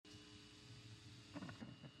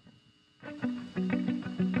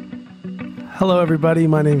Hello, everybody.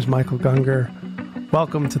 My name is Michael Gunger.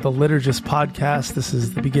 Welcome to the Liturgist Podcast. This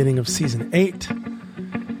is the beginning of Season 8.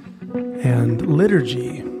 And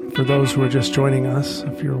liturgy, for those who are just joining us,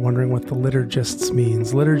 if you're wondering what the liturgists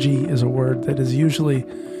means, liturgy is a word that is usually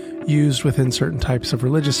used within certain types of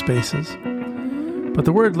religious spaces. But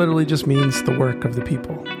the word literally just means the work of the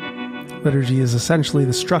people. Liturgy is essentially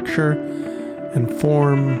the structure and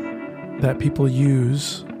form that people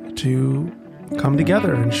use to come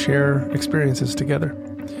together and share experiences together.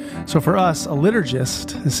 So for us, a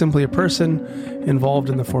liturgist is simply a person involved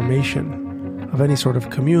in the formation of any sort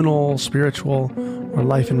of communal, spiritual, or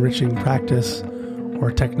life-enriching practice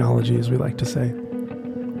or technology, as we like to say.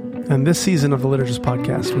 And this season of the Liturgist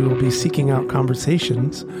Podcast, we will be seeking out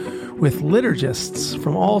conversations with liturgists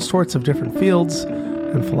from all sorts of different fields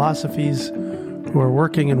and philosophies who are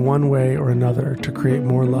working in one way or another to create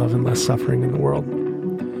more love and less suffering in the world.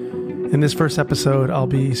 In this first episode, I'll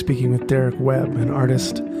be speaking with Webb, an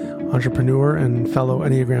artist, entrepreneur, and fellow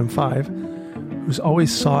Enneagram 5, who's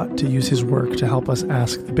always sought to use his work to help us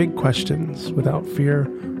ask the big questions without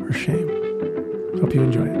fear or shame. Hope you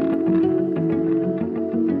enjoy it.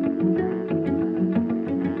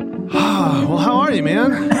 Well, how are you,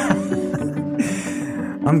 man?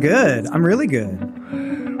 I'm good. I'm really good.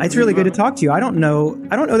 It's really good to talk to you. I don't know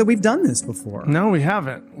that we've done this before. No, we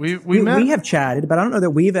haven't. We have chatted, but I don't know that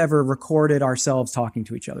we've ever recorded ourselves talking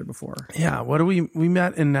to each other before. Yeah. We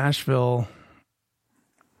met in Nashville,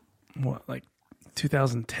 like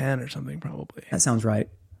 2010 or something, probably. That sounds right.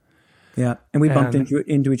 Yeah. And we bumped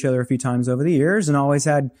into each other a few times over the years and always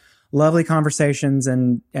had lovely conversations.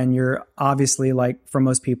 And you're obviously, like for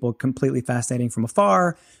most people, completely fascinating from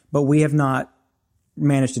afar, but we have not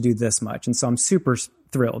managed to do this much. And so I'm super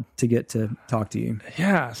thrilled to get to talk to you.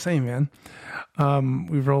 Yeah, same, man.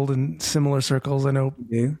 We've rolled in similar circles, I know,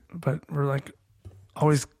 but we're like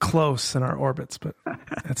always close in our orbits, but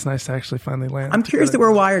it's nice to actually finally land. I'm curious that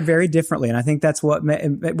we're wired very differently. And I think that's what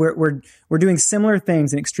we're doing similar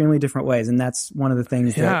things in extremely different ways. And that's one of the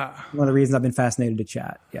things one of the reasons I've been fascinated to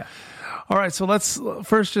chat. Yeah. All right. So let's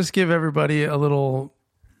first just give everybody a little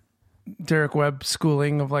Webb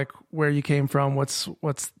schooling of like where you came from. What's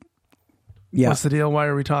the deal? Why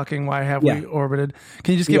are we talking? Why have we orbited?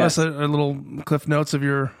 Can you just give us a little cliff notes of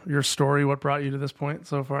your story? What brought you to this point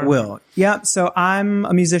so far? Yeah. So I'm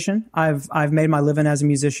a musician. I've made my living as a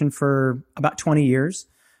musician for about 20 years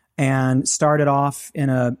and started off in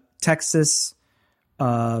a Texas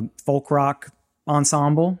folk rock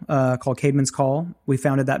ensemble called Caedmon's Call. We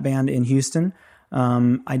founded that band in Houston.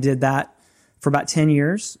 I did that for about 10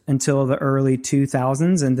 years until the early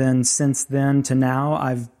 2000s. And then since then to now,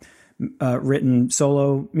 I've written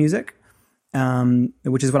solo music,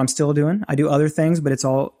 which is what I'm still doing. I do other things, but it's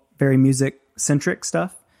all very music-centric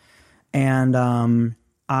stuff. And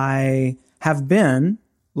I have been,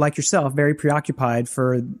 like yourself, very preoccupied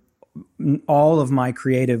for all of my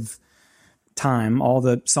creative time, all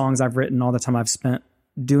the songs I've written, all the time I've spent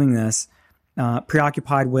doing this,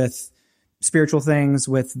 preoccupied with spiritual things,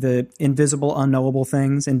 with the invisible, unknowable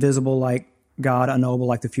things, invisible like God, unknowable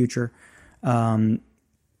like the future,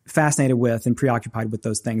 fascinated with and preoccupied with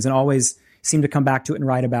those things, and always seem to come back to it and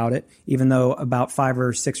write about it, even though about 5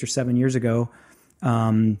 or 6 or 7 years ago,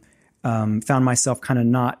 found myself kind of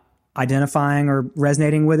not identifying or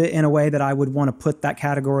resonating with it in a way that I would want to put that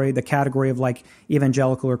category, the category of like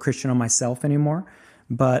evangelical or Christian on myself anymore,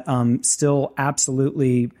 but still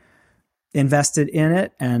absolutely invested in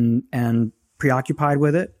it and preoccupied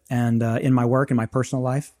with it and in my work and my personal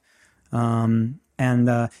life. So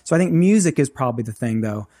I think music is probably the thing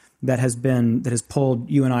though that has pulled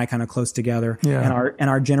you and I kind of close together, and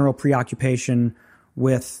our general preoccupation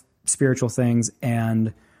with spiritual things,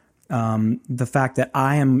 and the fact that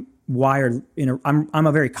I am wired I'm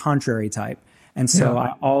a very contrary type, and so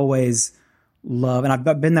I always love, and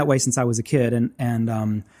I've been that way since I was a kid,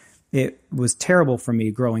 and it was terrible for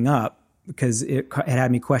me growing up, because it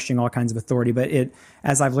had me questioning all kinds of authority. But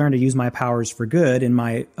as I've learned to use my powers for good in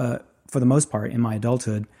my, for the most part, in my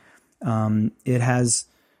adulthood, it has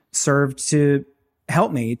served to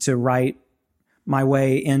help me to write my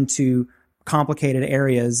way into complicated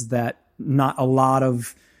areas that not a lot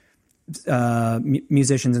of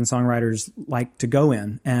musicians and songwriters like to go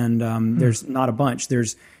in. And there's not a bunch.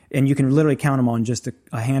 And you can literally count them on just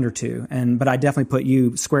a hand or two. But I definitely put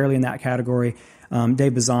you squarely in that category.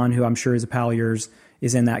 Dave Bazan, who I'm sure is a pal of yours,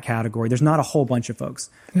 is in that category. There's not a whole bunch of folks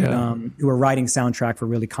who are writing soundtrack for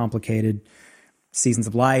really complicated seasons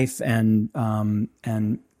of life, and God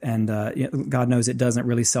knows it doesn't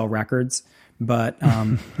really sell records. But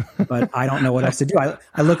I don't know what else to do.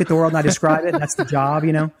 I look at the world and I describe it, and that's the job,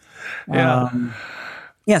 you know.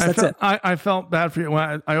 Yes, that's it. I felt bad for you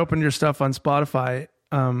when I opened your stuff on Spotify,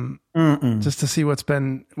 just to see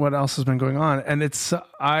what else has been going on. And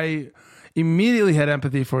I immediately had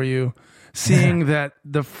empathy for you, seeing that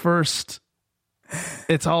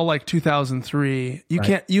it's all like 2003.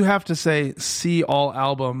 You have to see all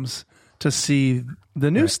albums to see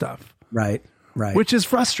the new stuff. Right. Which is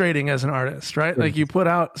frustrating as an artist, right? Like you put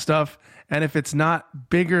out stuff, and if it's not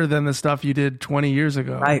bigger than the stuff you did 20 years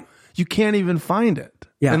ago, you can't even find it.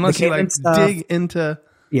 Yeah. Unless you like dig into.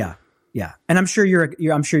 Yeah. Yeah. And I'm sure you're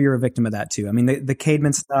a victim of that too. I mean, the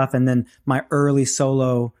Cademan stuff, and then my early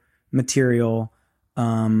solo material,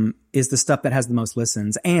 is the stuff that has the most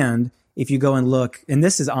listens. And if you go and look, and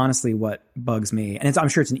this is honestly what bugs me, and I'm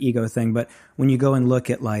sure it's an ego thing, but when you go and look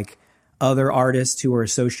at like other artists who are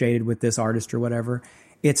associated with this artist or whatever,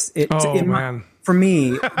 for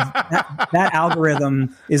me, that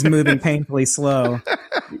algorithm is moving painfully slow.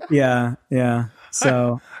 Yeah.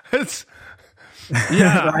 So it's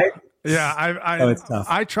right. Yeah. It's tough.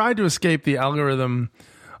 I tried to escape the algorithm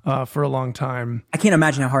for a long time. I can't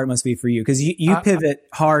imagine how hard it must be for you, because you pivot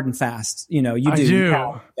hard and fast. You do. I do.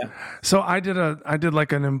 Yeah. So I did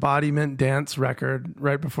like an embodiment dance record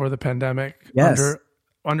right before the pandemic. Yes.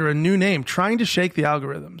 Under a new name, trying to shake the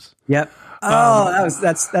algorithms. Yep.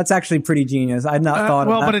 That's actually pretty genius. I'd not thought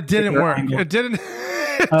of that. Well, but it didn't work. Angle. It didn't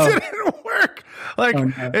work. Like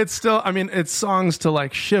it's still, I mean, it's songs to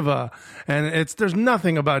like Shiva, and there's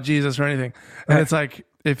nothing about Jesus or anything. And it's like,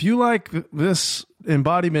 if you like this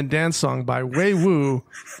embodiment dance song by Wei Wu,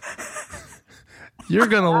 you're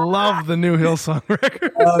going to love the new Hillsong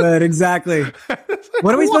record. Oh, exactly.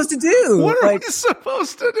 What are we supposed to do? What are we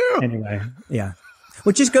supposed to do? Anyway, yeah.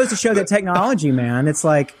 Which just goes to show that technology, man, it's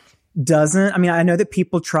like, I know that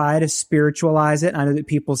people try to spiritualize it. I know that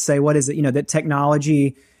people say, what is it? That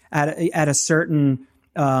technology at a certain,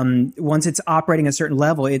 once it's operating at a certain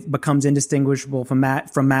level, it becomes indistinguishable from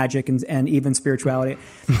magic and even spirituality.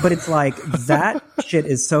 But it's like, that shit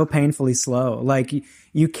is so painfully slow. Like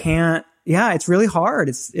you can't, it's really hard.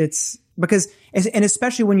 It's because, and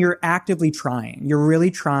especially when you're actively trying, you're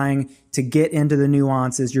really trying to get into the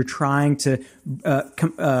nuances. You're trying to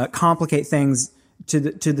complicate things to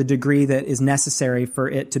the degree that is necessary for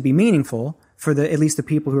it to be meaningful for at least the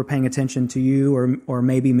people who are paying attention to you or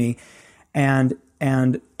maybe me, and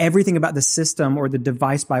everything about the system or the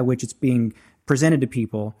device by which it's being presented to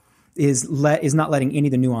people is not letting any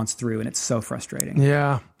of the nuance through, and it's so frustrating.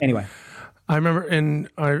 Yeah. Anyway, I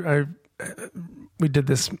remember we did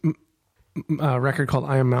this record called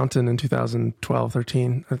I Am Mountain in 2012,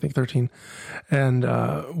 13, I think 13. And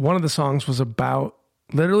one of the songs was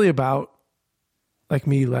literally about like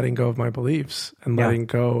me letting go of my beliefs and letting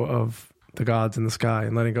go of the gods in the sky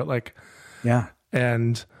and letting go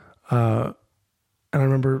And I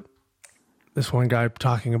remember this one guy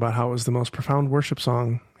talking about how it was the most profound worship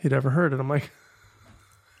song he'd ever heard. And I'm like,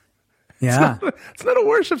 it's not a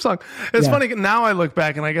worship song. It's funny. Now I look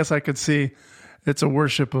back and I guess I could see it's a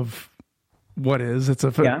worship of what is.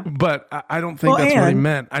 But I don't think that's what he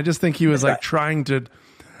meant. I just think he was like trying to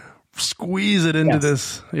squeeze it into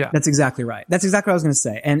this. Yeah, that's exactly right. That's exactly what I was going to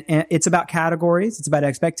say. And it's about categories. It's about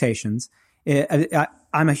expectations.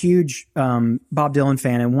 I'm a huge Bob Dylan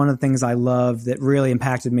fan, and one of the things I love that really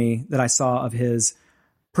impacted me that I saw of his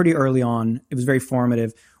pretty early on, it was very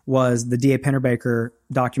formative, was the D.A. Pennebaker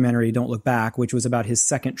documentary "Don't Look Back," which was about his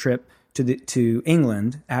second trip to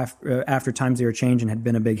England after Times They Were Changing had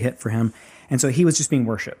been a big hit for him, and so he was just being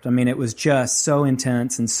worshipped. I mean, it was just so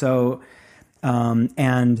intense and so.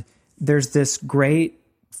 And there's this great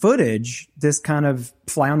footage, this kind of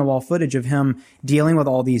fly on the wall footage of him dealing with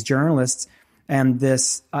all these journalists. And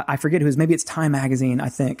this, I forget who it was, maybe it's Time Magazine, I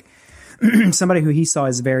think. Somebody who he saw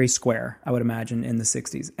as very square, I would imagine, in the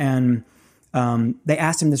 60s. And they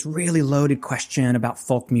asked him this really loaded question about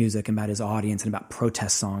folk music and about his audience and about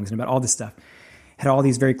protest songs and about all this stuff. Had all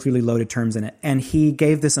these very clearly loaded terms in it. And he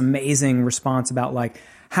gave this amazing response about like,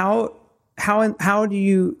 how do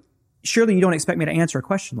you... Surely you don't expect me to answer a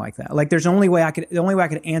question like that. Like the only way I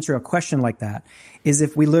could answer a question like that is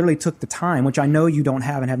if we literally took the time, which I know you don't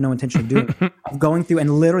have and have no intention of doing, of going through and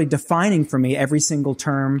literally defining for me every single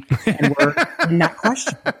term and word in that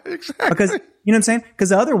question. Exactly. Because, you know what I'm saying?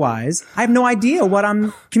 Because otherwise I have no idea what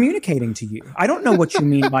I'm communicating to you. I don't know what you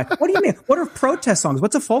mean by, what do you mean? What are protest songs?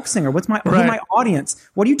 What's a folk singer? Who's my audience?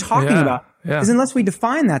 What are you talking about? Because unless we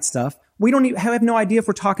define that stuff, we don't have no idea if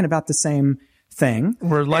we're talking about the same thing.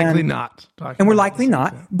 We're likely not talking. And we're likely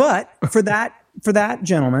not. But for that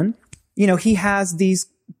gentleman, he has these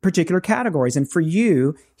particular categories. And for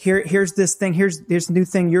you, here's this thing, here's this new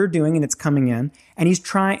thing you're doing, and it's coming in, and he's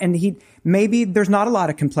trying, and maybe there's not a lot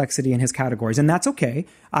of complexity in his categories, and that's okay.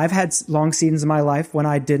 I've had long seasons in my life when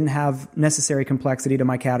I didn't have necessary complexity to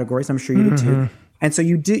my categories. I'm sure you did too. And so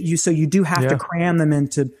you do have to cram them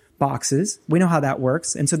into boxes. We know how that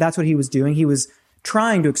works. And so that's what he was doing. He was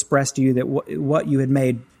trying to express to you that what you had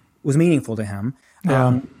made was meaningful to him.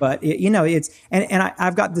 Yeah. But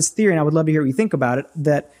I've got this theory, and I would love to hear what you think about it,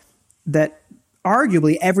 that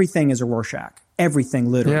arguably everything is a Rorschach,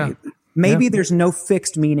 everything literally. Yeah. Maybe there's no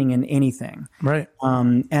fixed meaning in anything. Right.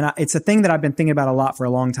 It's a thing that I've been thinking about a lot for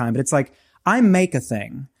a long time, but it's like I make a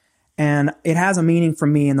thing and it has a meaning for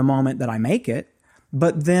me in the moment that I make it.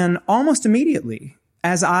 But then almost immediately,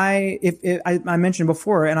 as I mentioned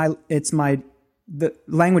before, and it's the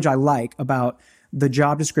language I like about the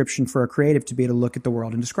job description for a creative to be able to look at the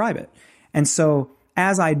world and describe it. And so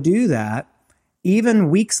as I do that, even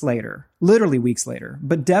weeks later, literally weeks later,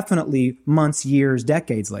 but definitely months, years,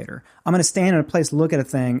 decades later, I'm going to stand in a place, look at a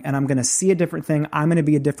thing, and I'm going to see a different thing. I'm going to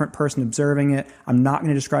be a different person observing it. I'm not going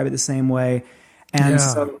to describe it the same way. And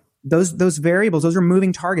so those variables, those are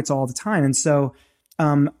moving targets all the time. And so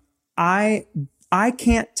I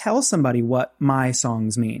can't tell somebody what my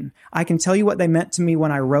songs mean. I can tell you what they meant to me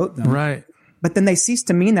when I wrote them. Right. But then they cease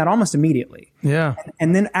to mean that almost immediately. Yeah.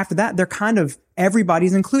 And then after that, they're kind of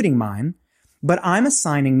everybody's, including mine, but I'm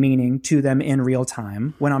assigning meaning to them in real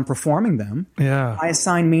time when I'm performing them. Yeah. I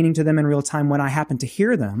assign meaning to them in real time when I happen to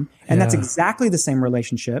hear them. And that's exactly the same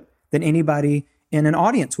relationship that anybody in an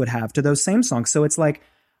audience would have to those same songs. So it's like,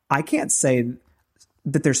 I can't say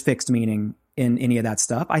that there's fixed meaning in any of that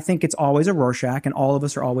stuff. I think it's always a Rorschach, and all of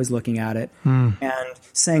us are always looking at it and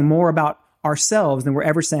saying more about ourselves than we're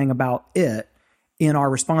ever saying about it in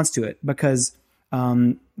our response to it. Because,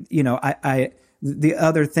 the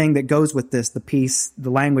other thing that goes with this, the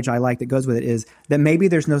language I like that goes with it, is that maybe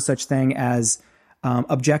there's no such thing as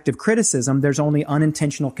objective criticism. There's only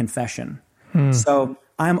unintentional confession. So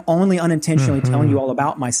I'm only unintentionally telling you all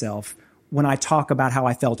about myself when I talk about how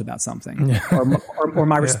I felt about something or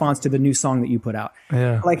my response to the new song that you put out.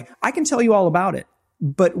 Yeah. Like, I can tell you all about it,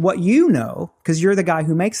 but what you know, because you're the guy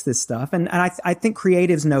who makes this stuff, and I think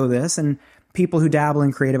creatives know this, and people who dabble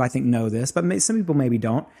in creative, I think, know this, but some people maybe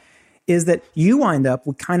don't, is that you wind up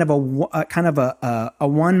with kind of a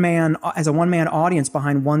one-man audience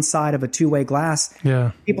behind one side of a two-way glass.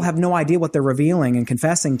 Yeah. People have no idea what they're revealing and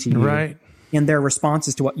confessing to you in their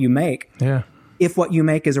responses to what you make. Yeah. If what you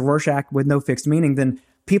make is a Rorschach with no fixed meaning, then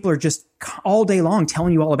people are just all day long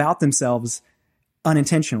telling you all about themselves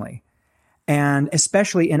unintentionally. And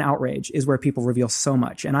especially in outrage is where people reveal so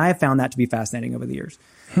much. And I have found that to be fascinating over the years.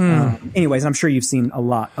 Anyways, I'm sure you've seen a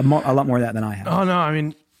lot more of that than I have. Oh, no. I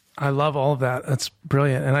mean, I love all of that. That's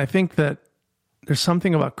brilliant. And I think that there's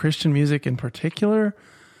something about Christian music in particular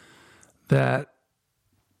that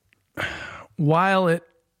while it,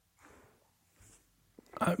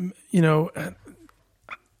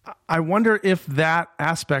 I wonder if that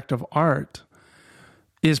aspect of art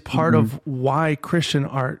is part of why Christian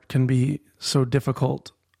art can be so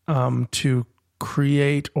difficult to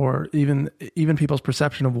create, or even people's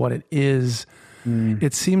perception of what it is.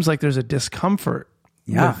 It seems like there's a discomfort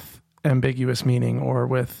with ambiguous meaning or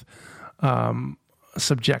with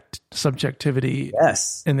subjectivity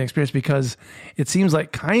in the experience, because it seems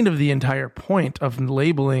like kind of the entire point of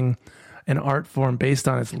labeling an art form based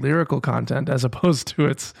on its lyrical content as opposed to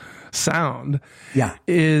its sound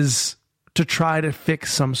is to try to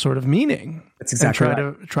fix some sort of meaning. That's exactly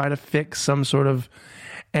right. Try to fix some sort of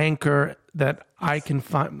anchor that I can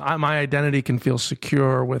find, my identity can feel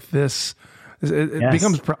secure with this. It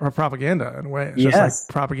becomes propaganda in a way. It's just like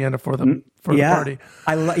propaganda for the party.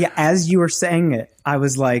 As you were saying it, I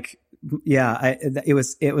was like, it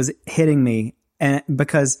was hitting me, and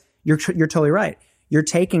because you're totally right. You're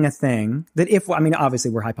taking a thing that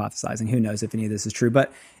obviously we're hypothesizing. Who knows if any of this is true,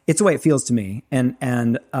 but it's the way it feels to me,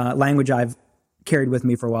 and language I've carried with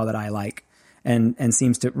me for a while that I like and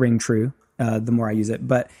seems to ring true the more I use it.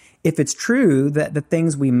 But if it's true that the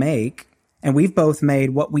things we make, and we've both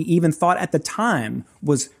made what we even thought at the time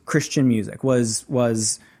was Christian music, was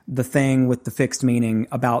the thing with the fixed meaning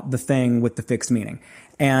about the thing with the fixed meaning.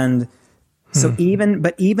 And so even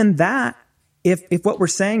that, if what we're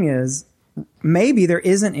saying is maybe there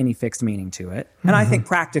isn't any fixed meaning to it, and I think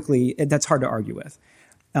practically that's hard to argue with.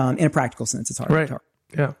 In a practical sense, it's hard to argue.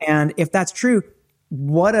 Yeah. And if that's true,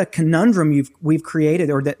 what a conundrum we've created,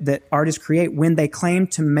 or that artists create when they claim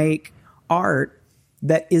to make art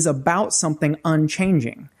that is about something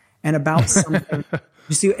unchanging and about something.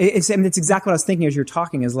 You see, it's exactly what I was thinking as you're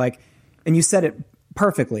talking, is like, and you said it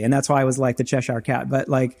perfectly. And that's why I was like the Cheshire Cat. But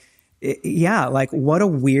like, yeah, like what a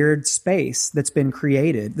weird space that's been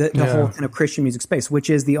created, the whole kind of Christian music space, which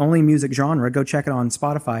is the only music genre, go check it on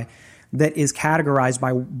Spotify, that is categorized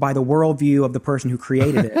by the worldview of the person who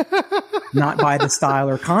created it. Not by the style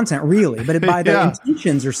or content, really, but by the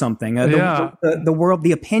intentions or something. The world,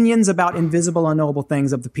 the opinions about invisible, unknowable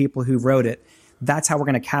things of the people who wrote it. That's how we're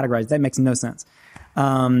going to categorize. That makes no sense.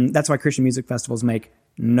 That's why Christian music festivals make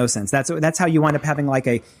no sense. That's how you wind up having like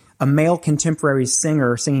a male contemporary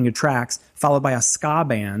singer singing your tracks, followed by a ska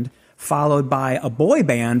band, followed by a boy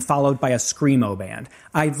band, followed by a screamo band.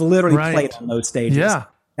 I've literally played on those stages. Yeah.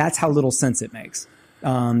 That's how little sense it makes.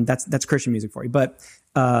 That's Christian music for you. But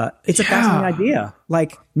it's a fascinating idea.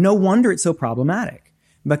 Like, no wonder it's so problematic,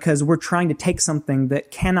 because we're trying to take something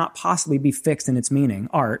that cannot possibly be fixed in its meaning,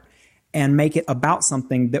 art, and make it about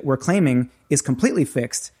something that we're claiming is completely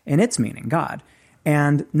fixed in its meaning, God.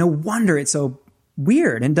 And no wonder it's so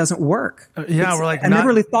weird and doesn't work. We're like, I never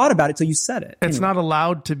really thought about it till you said it. It's not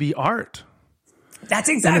allowed to be art. That's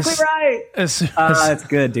exactly right. That's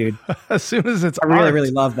good, dude. As soon as it's I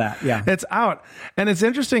really love that. Yeah. It's out. And it's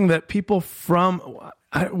interesting that people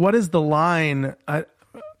what is the line?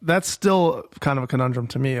 That's still kind of a conundrum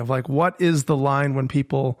to me of like, what is the line when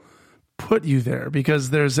people put you there?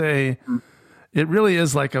 Because it really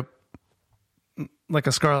is like a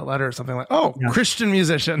scarlet letter or something, like, Christian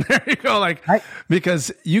musician. There you go. Like,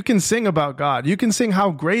 because you can sing about God. You can sing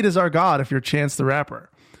how great is our God if you're Chance the Rapper.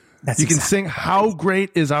 You can sing how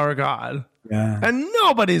great is our God. Yeah. And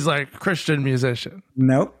nobody's like Christian musician.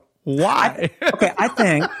 Nope. Why? I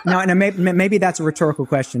think now, and maybe that's a rrhetorical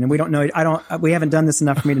question, and we don't know. We haven't done this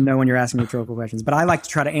enough for me to know when you're asking rhetorical questions, but I like to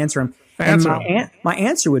try to answer them. My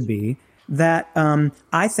answer would be that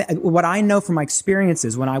what I know from my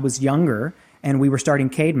experiences when I was younger and we were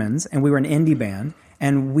starting Caedmon's and we were an indie band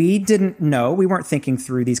and we weren't thinking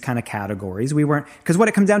through these kind of categories. We weren't, because what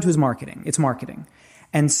it comes down to is marketing. It's marketing.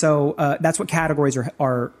 And so that's what categories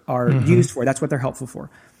are used for. That's what they're helpful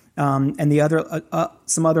for. And the other,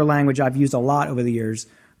 some other language I've used a lot over the years,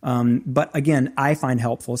 but again, I find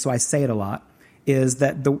helpful, so I say it a lot, is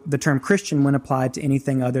that the term Christian, when applied to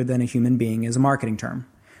anything other than a human being, is a marketing term.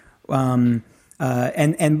 And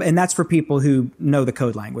that's for people who know the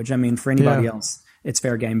code language. I mean, for anybody else, it's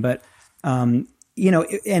fair game. But, and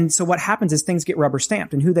so what happens is things get rubber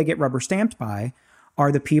stamped, and who they get rubber stamped by are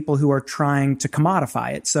the people who are trying to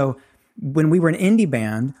commodify it. So when we were an indie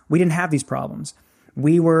band, we didn't have these problems.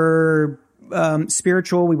 We were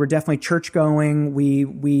spiritual. We were definitely church going.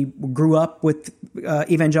 We grew up with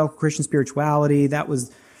evangelical Christian spirituality. That was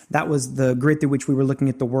the grid through which we were looking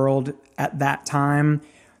at the world at that time.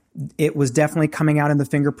 It was definitely coming out in the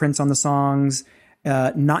fingerprints on the songs,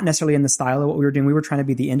 not necessarily in the style of what we were doing. We were trying to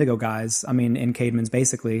be the Indigo guys. I mean, in Caedmon's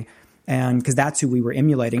basically. And because that's who we were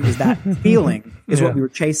emulating, is that feeling is what we were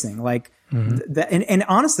chasing. Like, and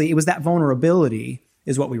honestly, it was that vulnerability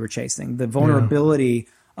is what we were chasing. The vulnerability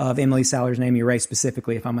of Emily Saller's and Amy Ray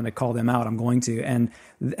specifically, if I'm going to call them out, I'm going to. And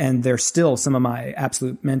they're still some of my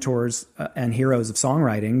absolute mentors and heroes of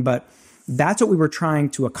songwriting. But that's what we were trying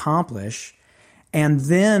to accomplish. And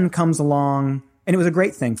then comes along, and it was a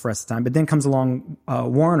great thing for us at the time, but then comes along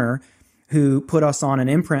Warner, who put us on an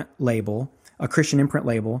imprint label, a Christian imprint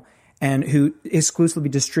label, and who exclusively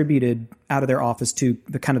distributed out of their office to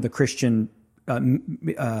the kind of the Christian,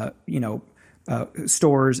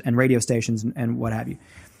 stores and radio stations and what have you.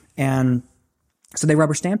 And so they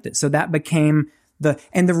rubber stamped it. So that became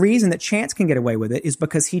the reason that Chance can get away with it is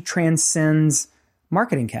because he transcends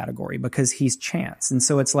marketing category, because he's Chance. And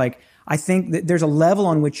so it's like, I think that there's a level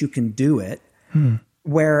on which you can do it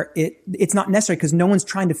where it's not necessary, because no one's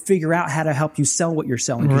trying to figure out how to help you sell what you're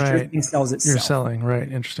selling. Because everything sells itself. You're selling,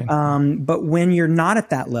 right? Interesting. But when you're not at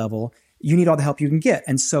that level, you need all the help you can get.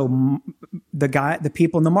 And so the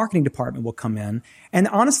people in the marketing department will come in. And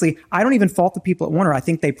honestly, I don't even fault the people at Warner. I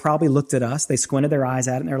think they probably looked at us, they squinted their eyes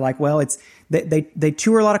at it, and they're like, well, they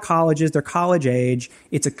tour a lot of colleges, they're college age,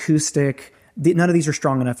 it's acoustic, none of these are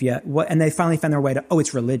strong enough yet. And they finally found their way to,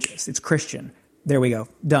 it's religious, it's Christian. There we go,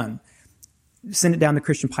 done. Send it down the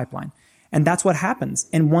Christian pipeline. And that's what happens.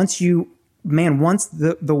 And once the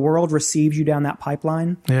world receives you down that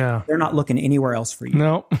pipeline, they're not looking anywhere else for you.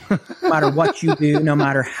 No. No matter what you do, no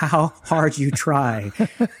matter how hard you try.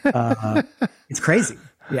 It's crazy.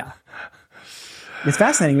 Yeah. It's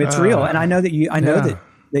fascinating. It's real. And I know that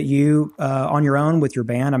that you on your own with your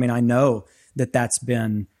band, I mean, I know that's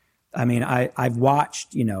been, I mean, I've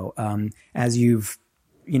watched, as you've,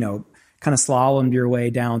 kind of slalomed your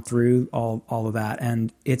way down through all of that.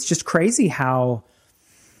 And it's just crazy how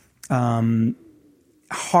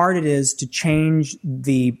hard it is to change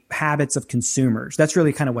the habits of consumers. That's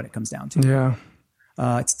really kind of what it comes down to. Yeah.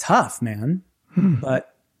 It's tough, man. But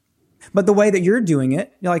the way that you're doing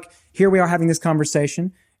it, like here we are having this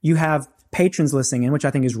conversation. You have patrons listening in, which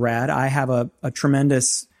I think is rad. I have a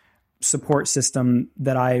tremendous support system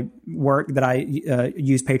that I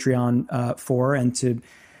use Patreon for and to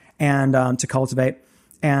cultivate.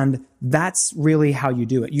 And that's really how you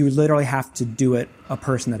do it. You literally have to do it a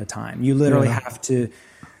person at a time. You literally have to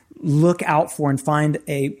look out for and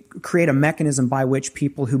create a mechanism by which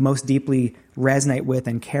people who most deeply resonate with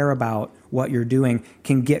and care about what you're doing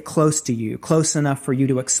can get close to you, close enough for you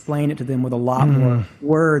to explain it to them with a lot more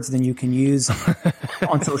words than you can use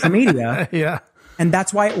on social media. Yeah. And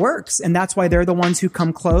that's why it works. And that's why they're the ones who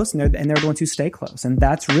come close and they're the ones who stay close. And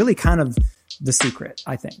that's really kind of the secret,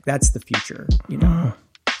 I think. That's the future,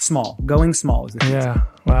 Small. Going small is the future. Yeah.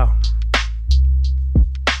 Wow.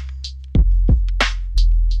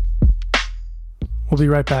 We'll be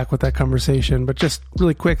right back with that conversation. But just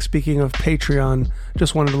really quick, speaking of Patreon,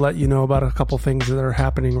 just wanted to let you know about a couple things that are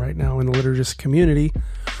happening right now in the liturgist community.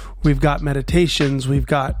 We've got meditations, we've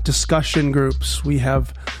got discussion groups, we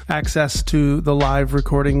have access to the live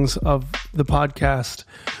recordings of the podcast.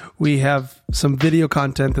 We have some video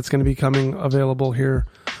content that's going to be coming available here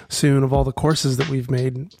soon of all the courses that we've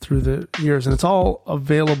made through the years. And it's all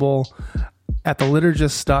available at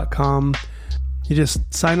theliturgist.com. You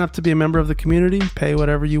just sign up to be a member of the community, pay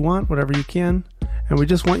whatever you want, whatever you can. And we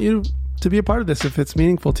just want you to be a part of this if it's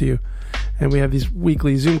meaningful to you. And we have these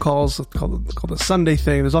weekly Zoom calls called the Sunday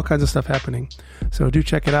thing. There's all kinds of stuff happening. So do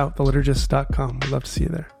check it out, theliturgist.com. We'd love to see you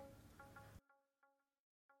there.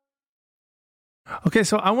 Okay,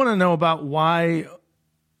 so I want to know about why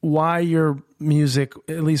your music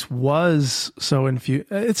at least was so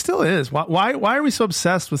infused. It still is. Why are we so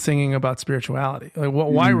obsessed with singing about spirituality? Like,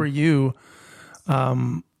 why were you?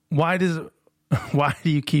 Why do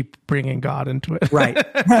you keep bringing God into it? Right.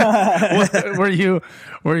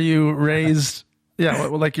 Were you raised? Yeah,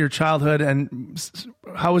 like your childhood, and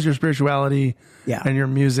how was your spirituality? And your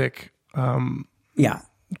music?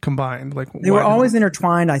 Combined. Like they were always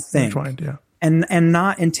intertwined. I think. Intertwined. Yeah. And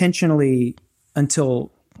not intentionally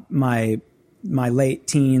until my late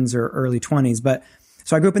teens or early 20s. But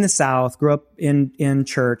so I grew up in the South, grew up in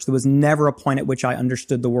church. There was never a point at which I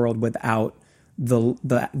understood the world without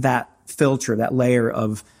that filter, that layer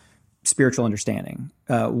of spiritual understanding.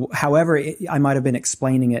 However, I might have been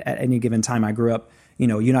explaining it at any given time. I grew up,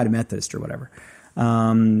 United Methodist or whatever,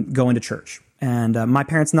 going to church. And my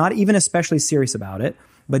parents, not even especially serious about it,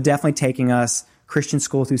 but definitely taking us Christian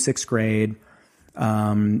school through sixth grade,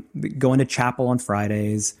 going to chapel on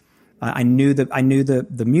Fridays. I knew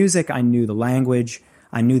the music, I knew the language,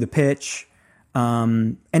 I knew the pitch,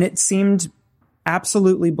 and it seemed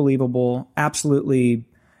absolutely believable. Absolutely,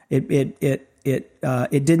 it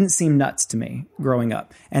didn't seem nuts to me growing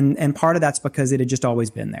up, and part of that's because it had just always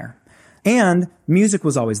been there, and music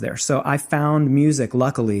was always there. So I found music,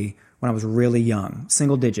 luckily, when I was really young,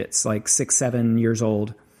 single digits, like 6, 7 years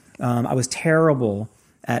old. I was terrible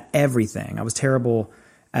at everything. I was terrible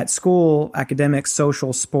at school, academics,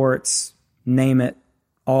 social, sports, name it,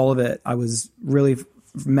 all of it. I was really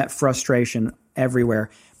met frustration everywhere.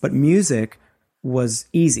 But music was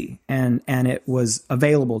easy and it was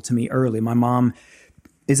available to me early. My mom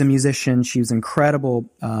is a musician. She was an incredible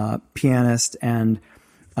pianist, and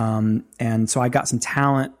so I got some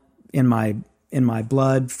talent in my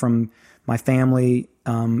blood from my family,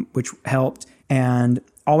 which helped, and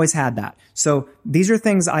always had that. So these are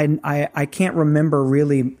things I can't remember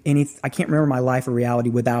really I can't remember my life or reality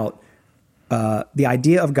without the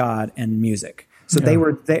idea of God and music. So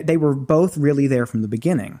they were both really there from the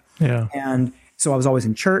beginning. Yeah. And so I was always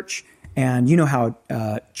in church, and you know how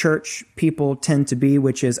church people tend to be,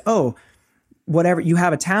 which is, whatever, you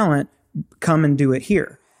have a talent, come and do it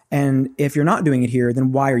here. And if you're not doing it here,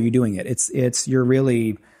 then why are you doing it? You're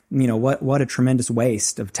really, what a tremendous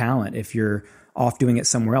waste of talent if you're off doing it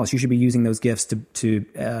somewhere else. You should be using those gifts to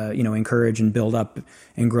encourage and build up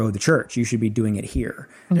and grow the church. You should be doing it here.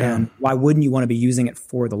 Yeah. And why wouldn't you want to be using it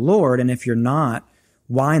for the Lord? And if you're not,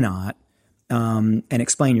 why not? And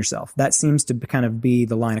explain yourself. That seems to kind of be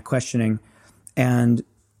the line of questioning. And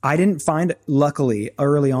I didn't find, luckily,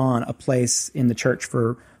 early on, a place in the church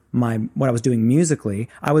for what I was doing musically.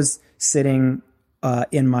 I was sitting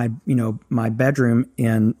in my bedroom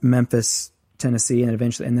in Memphis, Tennessee, and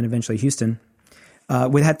then eventually Houston,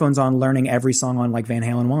 with headphones on, learning every song on like Van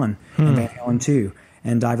Halen 1 and Van Halen 2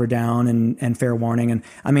 and Diver Down and Fair Warning. And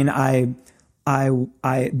I mean, I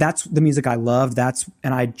that's the music I loved.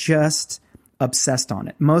 And I just obsessed on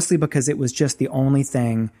it, mostly because it was just the only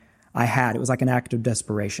thing I had. It was like an act of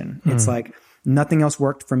desperation. It's like nothing else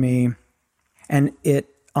worked for me. And it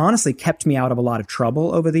honestly kept me out of a lot of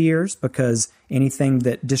trouble over the years, because anything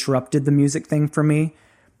that disrupted the music thing for me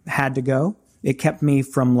had to go. It kept me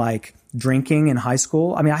from like drinking in high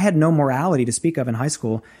school. I mean, I had no morality to speak of in high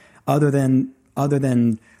school other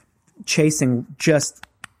than chasing just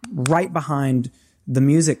right behind the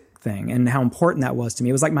music thing and how important that was to me.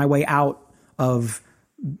 It was like my way out of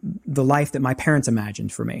the life that my parents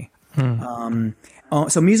imagined for me.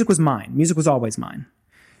 So music was mine. Music was always mine.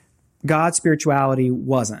 God's spirituality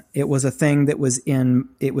wasn't. It was a thing that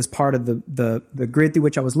it was part of the grid through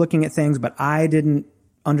which I was looking at things, but I didn't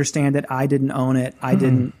understand it. I didn't own it. I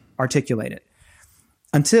didn't articulate it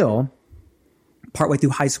until partway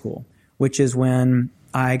through high school, which is when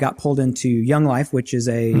I got pulled into Young Life, which is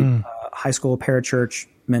a high school parachurch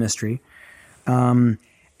ministry.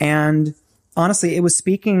 And honestly, it was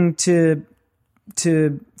speaking to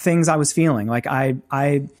things I was feeling. Like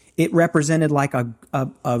it represented like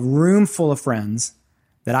a room full of friends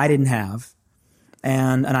that I didn't have,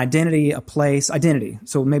 and an identity, a place, identity.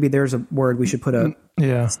 So maybe there's a word we should put a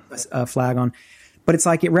flag on, but it's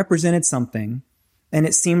like it represented something, and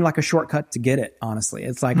it seemed like a shortcut to get it. Honestly,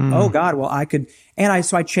 it's like, oh God, well I could,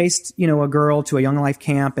 so I chased, a girl to a Young Life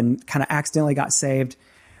camp and kind of accidentally got saved,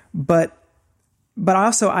 but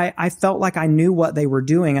also I felt like I knew what they were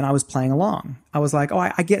doing and I was playing along. I was like, oh,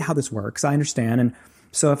 I get how this works. I understand. And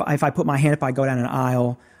so if I put my hand up, I go down an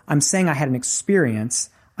aisle, I'm saying I had an experience.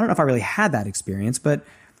 I don't know if I really had that experience, but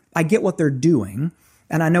I get what they're doing.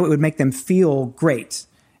 And I know it would make them feel great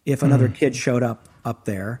if another kid showed up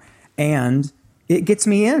there. And it gets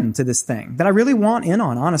me into this thing that I really want in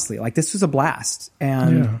on, honestly. Like, this was a blast.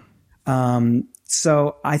 And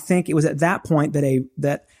so I think it was at that point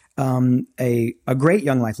that a great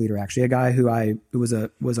Young Life leader, actually, a guy who was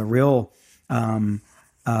a real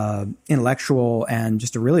intellectual and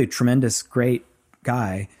just a really tremendous, great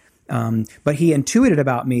guy. But he intuited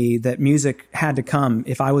about me that music had to come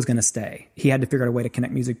if I was going to stay. He had to figure out a way to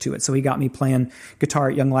connect music to it. So he got me playing guitar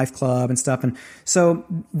at Young Life Club and stuff. And so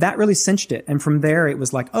that really cinched it. And from there, it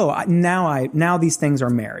was like, oh, now these things are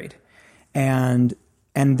married. And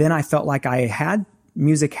then I felt like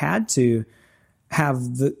music had to have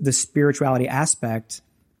the spirituality aspect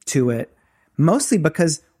to it, mostly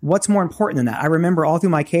because what's more important than that? I remember all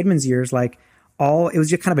through my Caedmon's years, it was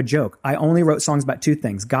just kind of a joke. I only wrote songs about two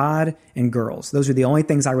things, God and girls. Those are the only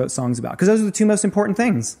things I wrote songs about, because those are the two most important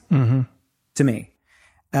things to me.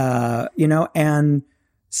 And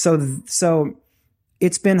so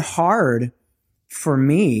it's been hard for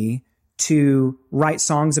me to write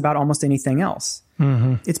songs about almost anything else.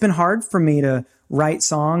 It's been hard for me to write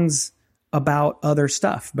songs about other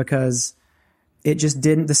stuff because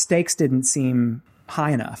the stakes didn't seem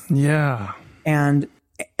high enough. Yeah. And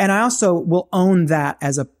I also will own that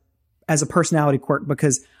as a personality quirk,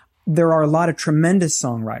 because there are a lot of tremendous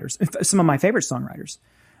songwriters, some of my favorite songwriters,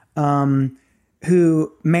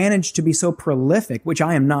 who manage to be so prolific, which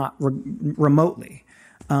I am not remotely,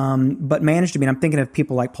 but managed to be. And I'm thinking of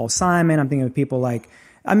people like Paul Simon. I'm thinking of people like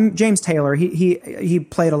James Taylor. He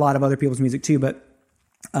played a lot of other people's music too, but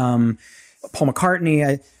Paul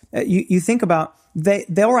McCartney. You think about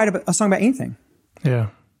they'll write a song about anything. Yeah,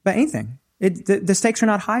 about anything. The stakes are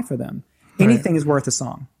not high for them. Anything is worth a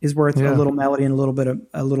song. Is worth a little melody and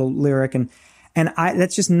a little lyric, and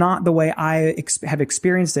that's just not the way I have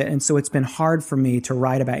experienced it. And so it's been hard for me to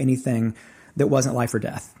write about anything that wasn't life or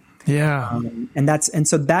death. Yeah, and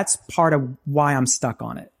so that's part of why I'm stuck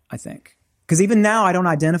on it, I think, because even now I don't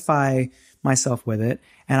identify myself with it,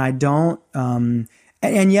 and I don't, and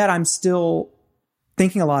yet I'm still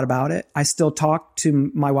thinking a lot about it. I still talk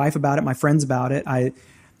to my wife about it, my friends about it.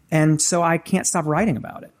 And so I can't stop writing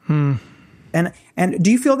about it. And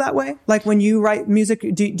do you feel that way? Like when you write music,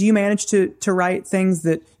 do you manage to write things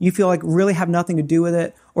that you feel like really have nothing to do with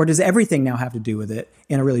it? Or does everything now have to do with it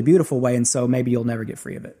in a really beautiful way? And so maybe you'll never get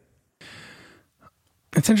free of it.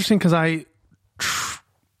 It's interesting because I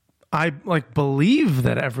believe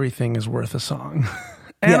that everything is worth a song.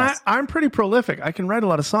 And yes. I'm pretty prolific. I can write a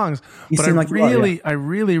lot of songs, but I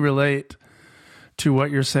really relate to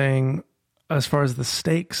what you're saying as far as the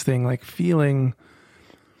stakes thing, like feeling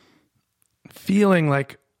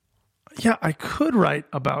like, yeah, I could write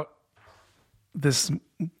about this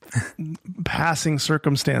passing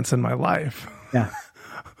circumstance in my life. Yeah.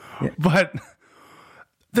 But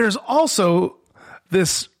there's also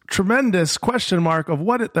this tremendous question mark of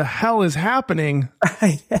what the hell is happening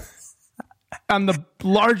on the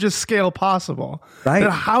largest scale possible. Right.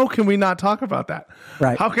 How can we not talk about that?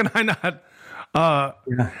 Right. How can I not?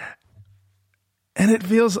 And it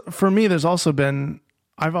feels, for me, there's also been,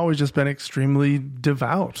 I've always just been extremely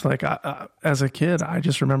devout. Like as a kid, I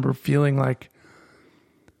just remember feeling like,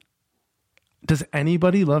 does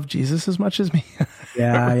anybody love Jesus as much as me?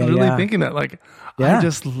 Yeah, really thinking that, like, Yeah. I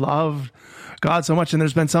just love God so much. And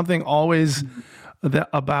there's been something always that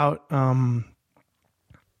about,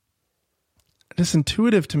 just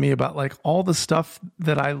intuitive to me about like all the stuff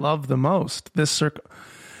that I love the most, this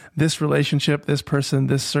relationship, this person,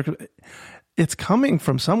 this circle, it's coming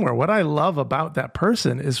from somewhere. What I love about that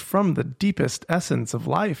person is from the deepest essence of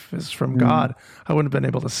life, is from God. I wouldn't have been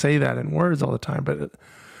able to say that in words all the time, but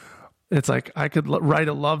it's like I could write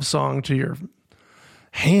a love song to your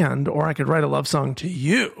hand, or I could write a love song to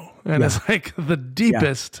you. And it's like the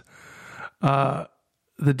deepest,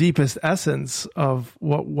 the deepest essence of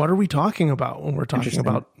what are we talking about when we're talking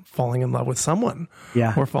about falling in love with someone,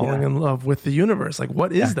 or falling in love with the universe? Like,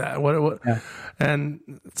 what is that? What?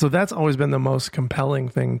 And so that's always been the most compelling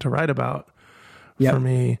thing to write about for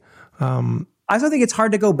me. I also think it's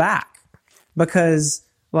hard to go back because,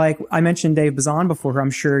 like I mentioned Dave Bazan before, who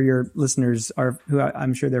I'm sure your listeners are, who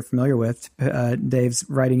I'm sure they're familiar with. Dave's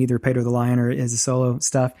writing either Pedro the Lion or his solo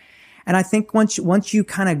stuff. And I think once you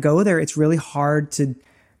kind of go there, it's really hard to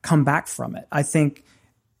come back from it. I think,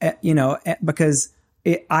 because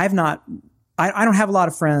I don't have a lot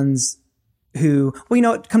of friends who,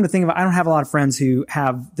 come to think of it, I don't have a lot of friends who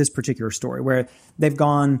have this particular story where they've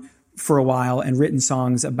gone for a while and written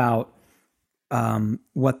songs about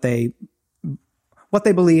what they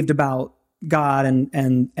believed about God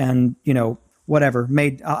and whatever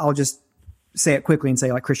made. I'll just say it quickly and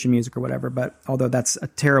say like Christian music or whatever, but although that's a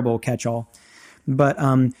terrible catch-all. But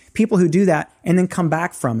people who do that and then come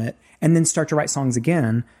back from it and then start to write songs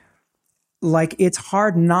again, like it's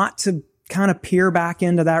hard not to kind of peer back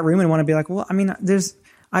into that room and want to be like, well, I mean, like it's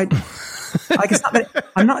not that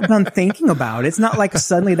I'm not done thinking about it. It's not like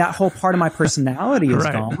suddenly that whole part of my personality is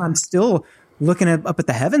gone. I'm still looking up at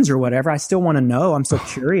the heavens or whatever. I still want to know. I'm still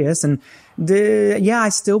curious. And I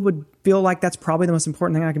still would feel like that's probably the most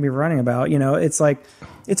important thing I can be writing about. It's like,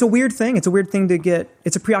 it's a weird thing. It's a weird thing to get.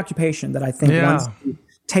 It's a preoccupation that I think once you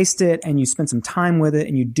taste it and you spend some time with it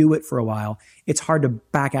and you do it for a while, it's hard to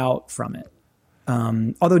back out from it.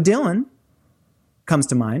 Although Dylan comes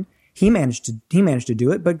to mind, he managed to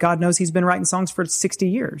do it, but God knows he's been writing songs for 60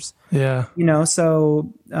 years. Yeah.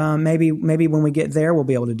 So maybe when we get there, we'll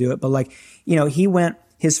be able to do it. But he went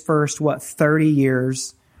his first, 30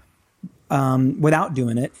 years without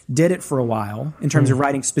doing it, did it for a while in terms of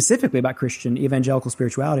writing specifically about Christian evangelical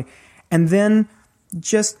spirituality, and then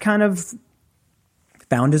just kind of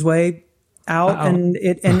found his way out. And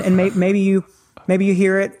maybe you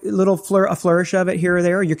hear it, a flourish of it here or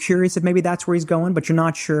there. You're curious if maybe that's where he's going, but you're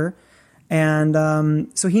not sure. And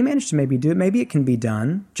so he managed to maybe do it. Maybe it can be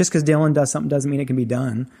done. Just because Dylan does something doesn't mean it can be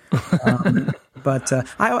done. But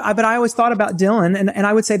I always thought about Dylan, and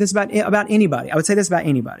I would say this about anybody. I would say this about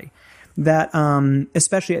anybody, that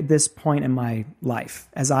especially at this point in my life,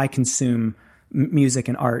 as I consume music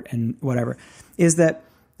and art and whatever, is that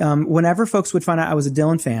whenever folks would find out I was a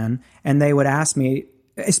Dylan fan, and they would ask me,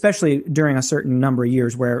 especially during a certain number of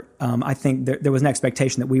years where I think there was an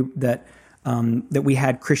expectation that we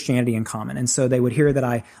had Christianity in common. And so they would hear that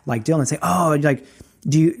I like Dylan and say, oh, like,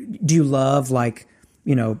 do you love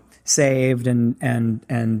Saved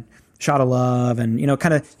and Shot of Love? And,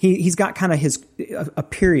 kind of, he's got kind of a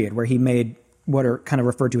period where he made what are kind of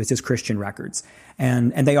referred to as his Christian records.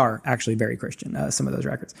 And they are actually very Christian, some of those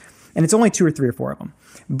records. And it's only 2 or 3 or 4 of them.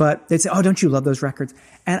 But they'd say, oh, don't you love those records?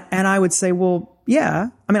 And I would say, well, yeah,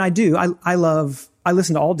 I mean, I do. I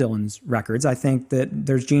listen to all Dylan's records. I think that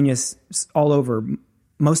there's genius all over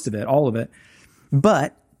most of it, all of it.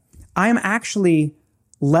 But I am actually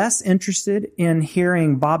less interested in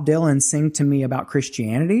hearing Bob Dylan sing to me about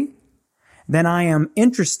Christianity than I am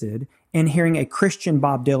interested in hearing a Christian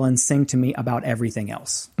Bob Dylan sing to me about everything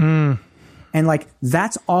else. And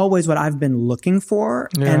that's always what I've been looking for.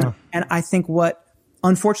 Yeah. And I think what,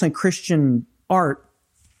 unfortunately, Christian art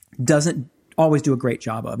doesn't always do a great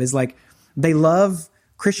job of is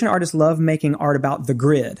Christian artists love making art about the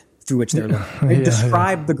grid through which they're living. They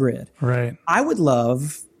describe the grid. Right. I would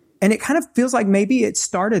love, and it kind of feels like maybe it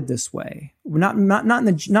started this way, not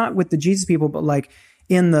with the Jesus people, but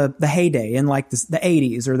in the heyday, in the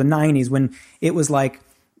 80s or the 90s, when it was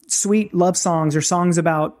sweet love songs or songs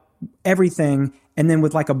about everything, and then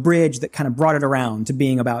with a bridge that kind of brought it around to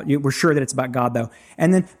being about, we're sure that it's about God though.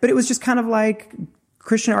 But it was just kind of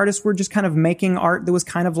Christian artists were just kind of making art that was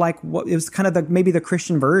kind of it was kind of maybe the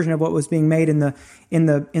Christian version of what was being made in the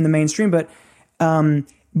mainstream. But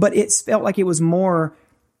it felt like it was more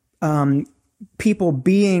people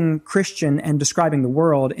being Christian and describing the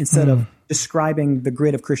world instead of describing the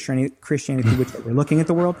grid of Christianity through which we're looking at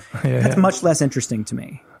the world, that's much less interesting to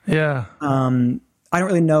me. Yeah. I don't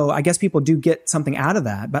really know. I guess people do get something out of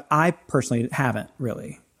that, but I personally haven't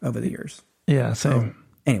really over the years. Yeah, same. So,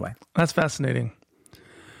 anyway. That's fascinating.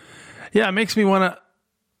 Yeah, it makes me want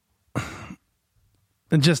to,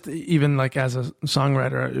 and just even like as a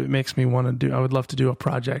songwriter, it makes me want to I would love to do a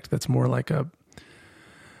project that's more like a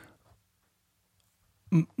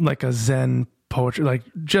Zen poetry, like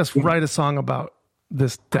just write a song about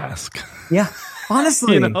this desk. Yeah,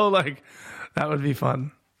 honestly. Like that would be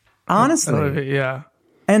fun. Honestly. Yeah.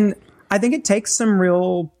 And I think it takes some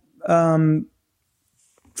real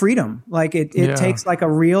freedom. Like it takes like a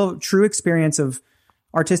real true experience of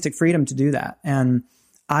artistic freedom to do that. And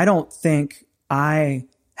I don't think I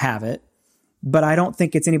have it, but I don't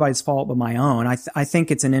think it's anybody's fault but my own. I think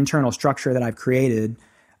it's an internal structure that I've created.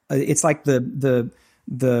 It's like the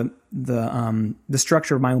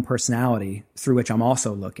structure of my own personality through which I'm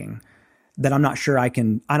also looking, that I'm not sure I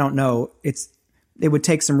don't know. It would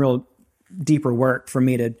take some real deeper work for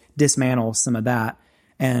me to dismantle some of that.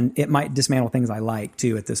 And it might dismantle things I like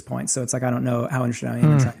too at this point. So it's like, I don't know how interested I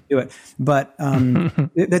am in trying to do it, but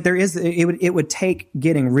it would take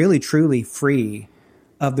getting really, truly free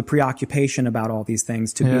of the preoccupation about all these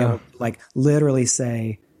things to be able to like literally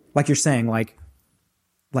say, like you're saying, like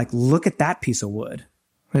look at that piece of wood.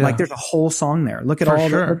 Yeah. Like there's a whole song there. Look at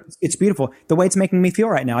it's beautiful. The way it's making me feel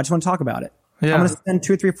right now. I just want to talk about it. Yeah. I'm going to spend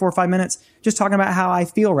 2 or 3 or 4 or 5 minutes just talking about how I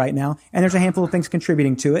feel right now. And there's a handful of things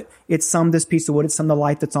contributing to it. It's this piece of wood. It's the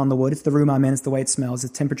light that's on the wood. It's the room I'm in. It's the way it smells.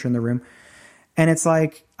 It's temperature in the room. And it's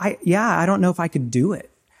like, I don't know if I could do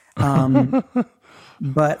it.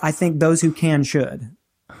 But I think those who can should,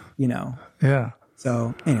 Yeah.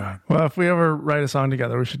 So anyway. Well, if we ever write a song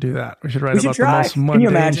together, we should do that. We should write about the most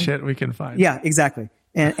mundane shit we can find. Yeah, exactly.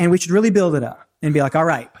 And we should really build it up and be like, all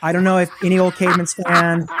right, I don't know if any old Caveman's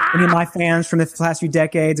fan, any of my fans from the last few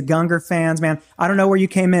decades, Gunger fans, man, I don't know where you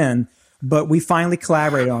came in, but we finally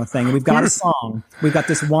collaborated on a thing. We've got a song. We've got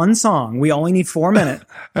this one song. We only need 4 minutes.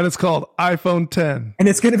 And it's called iPhone 10. And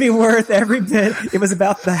it's going to be worth every bit. It was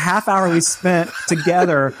about the half hour we spent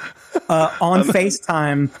together on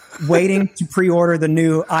FaceTime waiting to pre-order the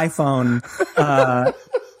new iPhone.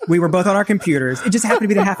 We were both on our computers. It just happened to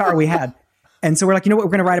be the half hour we had. And so we're like, you know what?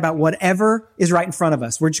 We're going to write about whatever is right in front of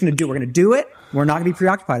us. We're just going to do it. We're going to do it. We're not going to be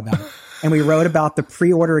preoccupied about it. And we wrote about the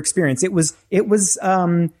pre-order experience. It was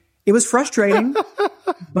frustrating,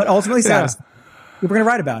 but ultimately satisfying. We're going to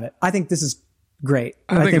write about it. I think this is great.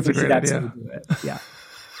 I think it's we a great should idea. absolutely do it. Yeah.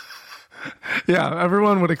 Yeah.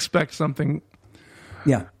 Everyone would expect something.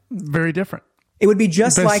 Yeah. Very different. It would be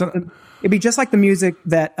just like the music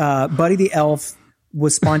that Buddy the Elf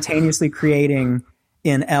was spontaneously creating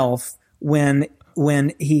in Elf when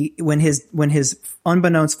his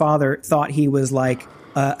unbeknownst father thought he was like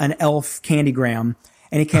an elf candygram,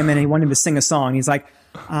 and he came in and he wanted him to sing a song. He's like,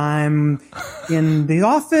 I'm in the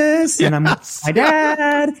office and I'm with my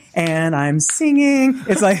dad and I'm singing.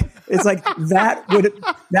 It's like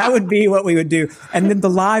that would be what we would do. And then the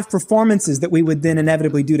live performances that we would then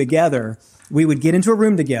inevitably do together, we would get into a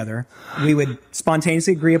room together. We would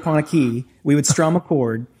spontaneously agree upon a key. We would strum a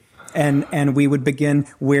chord and we would begin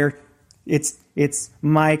where it's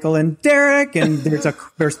Michael and Derek and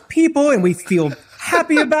there's people and we feel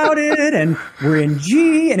happy about it and we're in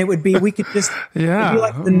G and it would be, we could just, it'd be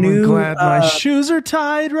like the new, glad my shoes are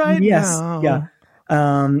tied right now. Yeah.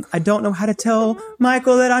 I don't know how to tell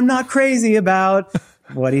Michael that I'm not crazy about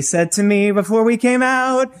what he said to me before we came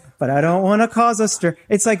out, but I don't want to cause a stir.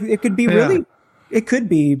 It's like, it could be it could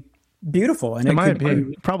be beautiful. And it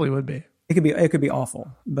probably would be. It could be awful,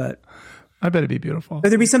 but I bet it'd be beautiful. But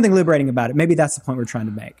there'd be something liberating about it. Maybe that's the point we're trying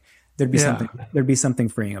to make. There'd be something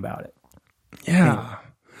freeing about it. Yeah.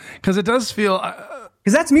 Because it does feel...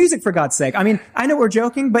 Because that's music, for God's sake. I mean, I know we're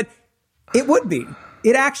joking, but it would be.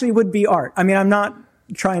 It actually would be art. I mean, I'm not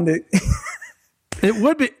trying to... It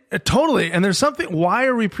would be, totally. And there's something... Why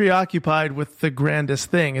are we preoccupied with the grandest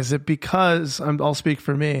thing? Is it because... I'll speak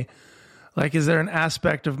for me. Like, is there an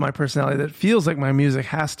aspect of my personality that feels like my music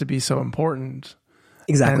has to be so important?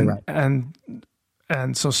 Exactly right.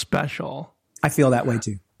 And so special. I feel that way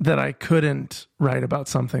too. That I couldn't write about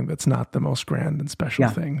something that's not the most grand and special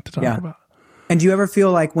thing to talk about. And do you ever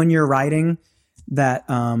feel like when you're writing that,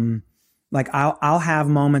 like I'll have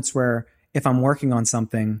moments where if I'm working on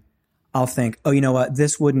something, I'll think, oh, you know what,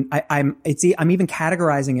 this wouldn't, I'm even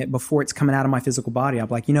categorizing it before it's coming out of my physical body. I'm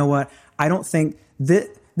like, you know what, I don't think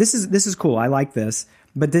this is cool. I like this,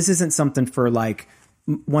 but this isn't something for like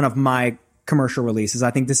one of my commercial releases. I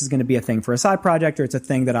think this is going to be a thing for a side project, or it's a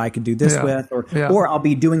thing that I could do this with, or I'll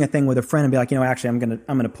be doing a thing with a friend and be like, you know, actually I'm going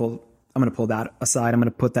to pull to pull that aside. I'm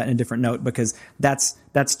going to put that in a different note because that's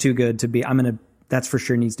too good to be. That's for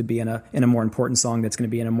sure needs to be in a more important song. That's going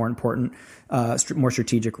to be in a more important, more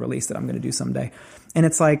strategic release that I'm going to do someday. And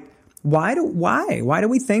it's like, why do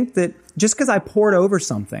we think that just because I poured over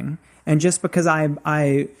something and just because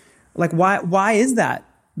I like, why is that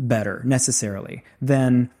better necessarily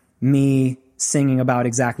than me singing about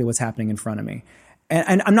exactly what's happening in front of me?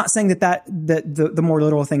 And I'm not saying that the more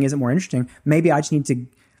literal thing isn't more interesting. Maybe I just need to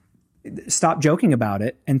stop joking about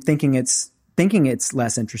it and thinking it's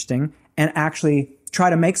less interesting and actually try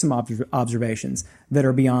to make some observations that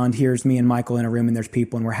are beyond here's me and Michael in a room and there's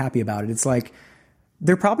people and we're happy about it. It's like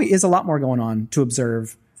there probably is a lot more going on to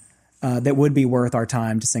observe that would be worth our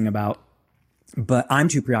time to sing about. But I'm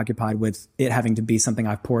too preoccupied with it having to be something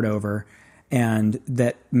I've poured over and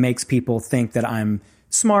that makes people think that I'm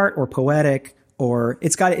smart or poetic or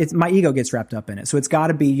my ego gets wrapped up in it. So it's got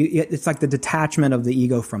to be, it's like the detachment of the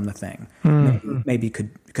ego from the thing. Maybe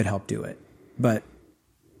could help do it. But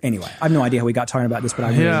anyway, I have no idea how we got talking about this,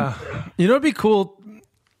 but it'd be cool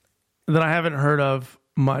that I haven't heard of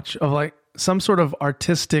much of like some sort of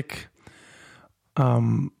artistic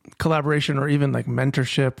collaboration or even like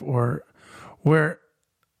mentorship or where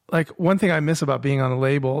like one thing I miss about being on a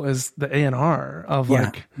label is the A&R of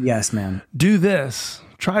like, yes, man, do this,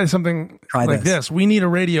 try something like this. We need a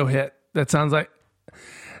radio hit that sounds like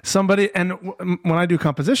somebody. And when I do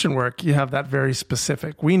composition work, you have that very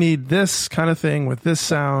specific, we need this kind of thing with this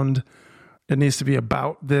sound. It needs to be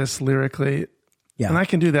about this lyrically. Yeah. And I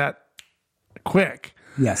can do that quick.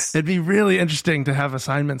 Yes. It'd be really interesting to have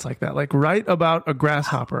assignments like that, like write about a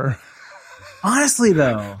grasshopper. Honestly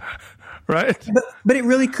though. Right. But it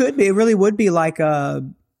really could be. It really would be like a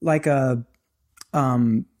I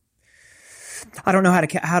don't know how to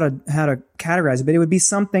categorize it, but it would be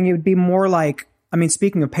something. It would be more like, I mean,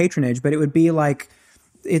 speaking of patronage, but it would be like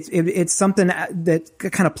it's something that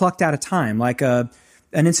kind of plucked out of time, like an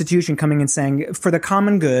institution coming and saying, for the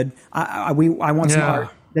common good, I want some art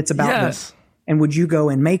that's about this, and would you go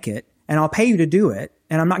and make it, and I'll pay you to do it.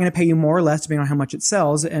 And I'm not going to pay you more or less depending on how much it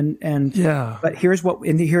sells. But here's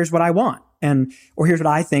what I want. Or here's what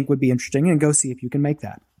I think would be interesting, and go see if you can make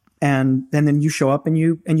that. And then you show up and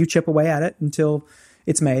you chip away at it until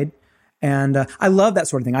it's made. And I love that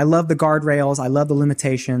sort of thing. I love the guardrails. I love the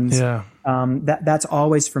limitations. Yeah. That's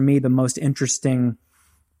always for me the most interesting.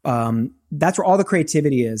 That's where all the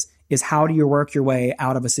creativity is how do you work your way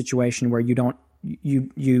out of a situation where you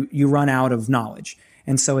run out of knowledge.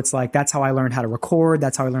 And so it's like, that's how I learned how to record.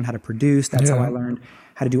 That's how I learned how to produce. That's how I learned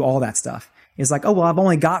how to do all that stuff. It's like, oh, well, I've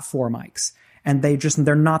only got 4 mics and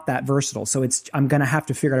they're not that versatile. So I'm going to have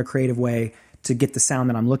to figure out a creative way to get the sound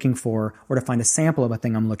that I'm looking for or to find a sample of a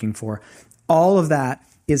thing I'm looking for. All of that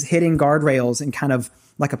is hitting guardrails and kind of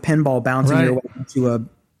like a pinball bouncing your way into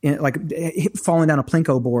falling down a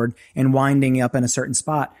Plinko board and winding up in a certain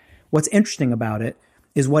spot. What's interesting about it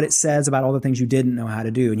is what it says about all the things you didn't know how to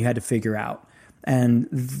do and you had to figure out. And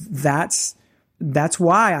that's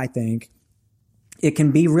why I think it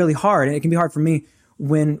can be really hard. And it can be hard for me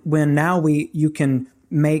when now you can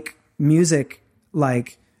make music,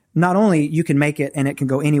 like not only you can make it and it can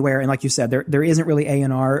go anywhere. And like you said, there isn't really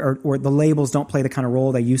A&R or the labels don't play the kind of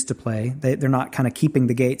role they used to play. They're not kind of keeping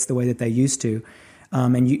the gates the way that they used to.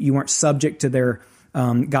 And you weren't subject to their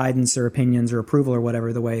guidance or opinions or approval or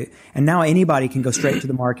whatever the way. And now anybody can go straight to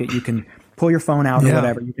the market. You can pull your phone out or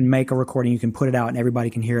whatever. You can make a recording. You can put it out and everybody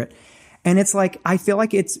can hear it. And it's like, I feel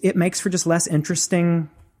like it makes for just less interesting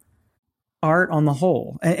art on the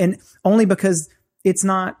whole. And only because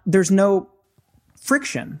there's no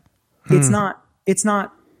friction. It's not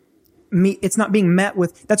being met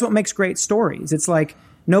with, that's what makes great stories. It's like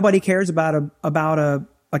nobody cares about a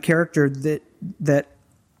character that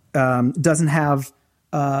doesn't have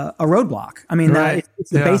a roadblock. I mean, it's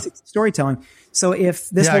the basic storytelling. So if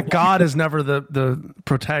this God is never the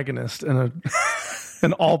protagonist and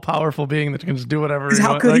an all-powerful being that can just do whatever he wants.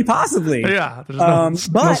 How could he possibly? Yeah, there's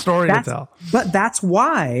no story to tell. But that's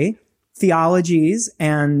why theologies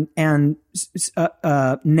and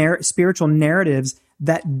spiritual narratives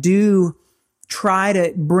that do try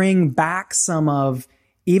to bring back some of,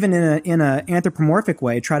 even in a anthropomorphic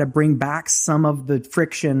way, try to bring back some of the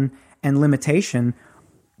friction and limitation,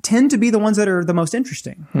 tend to be the ones that are the most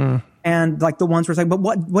interesting. And like the ones where it's like, but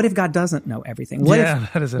what if God doesn't know everything? What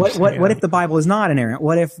if the Bible is not inerrant?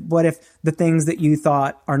 What if the things that you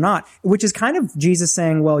thought are not? Which is kind of Jesus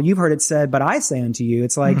saying, well, you've heard it said, but I say unto you.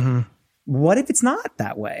 It's like, what if it's not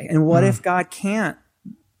that way? And what if God can't,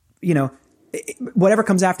 whatever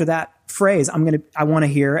comes after that phrase, I want to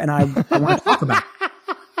hear and I want to talk about.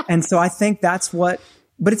 And so I think that's what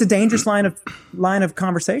but it's a dangerous line of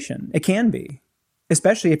conversation. It can be,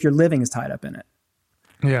 especially if your living is tied up in it.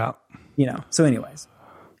 Yeah. So anyways,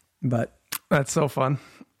 but that's so fun.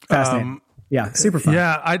 Fascinating. Yeah. Super fun.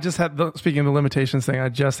 Yeah. I just had speaking of the limitations thing, I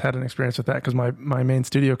just had an experience with that because my main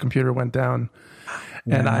studio computer went down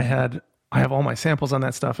and I have all my samples on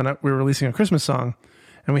that stuff, and we were releasing a Christmas song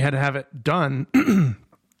and we had to have it done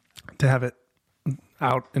to have it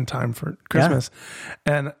out in time for Christmas.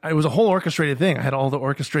 Yeah. And it was a whole orchestrated thing. I had all the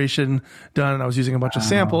orchestration done and I was using a bunch of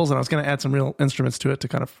samples and I was going to add some real instruments to it to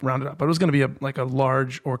kind of round it up. But it was going to be a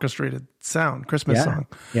large orchestrated Christmas song.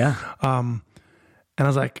 Yeah. And I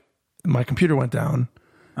was like, my computer went down.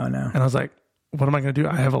 Oh no. And I was like, what am I going to do?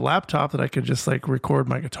 I have a laptop that I could just like record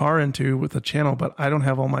my guitar into with a channel, but I don't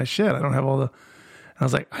have all my shit. I don't have and I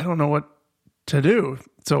was like, I don't know what to do.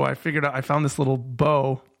 So I found this little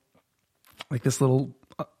bow, like this little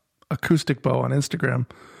acoustic bow on Instagram.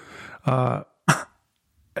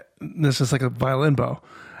 This is like a violin bow.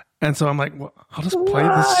 And so I'm like, well, I'll just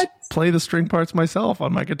play the string parts myself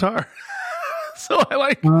on my guitar. So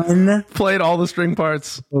I played all the string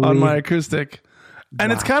parts on my acoustic.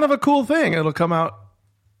 And it's kind of a cool thing. It'll come out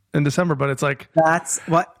in December, but it's like, that's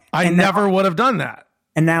what I never would have done that.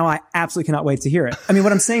 And now I absolutely cannot wait to hear it. I mean,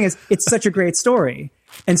 what I'm saying is it's such a great story.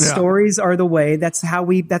 And stories are the way, that's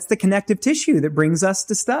the connective tissue that brings us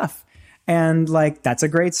to stuff. And like, that's a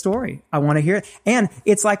great story. I want to hear it. And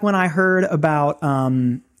it's like when I heard about,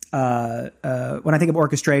 when I think of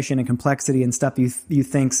orchestration and complexity and stuff, you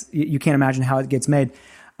can't imagine how it gets made.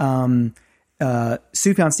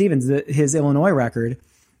 Sufjan Stevens, his Illinois record,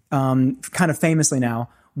 kind of famously now,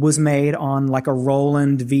 was made on like a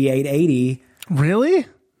Roland V880. Really? Do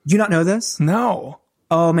you not know this? No.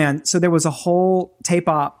 Oh man. So there was a whole tape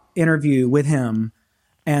op interview with him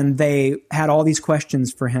and they had all these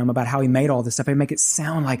questions for him about how he made all this stuff. They make it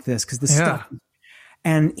sound like this because this stuff.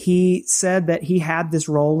 And he said that he had this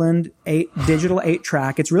Roland digital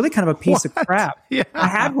 8-track. It's really kind of a piece of crap. Yeah. I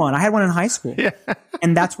had one in high school. Yeah.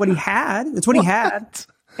 And that's what he had. That's what he had.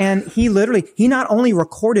 And he not only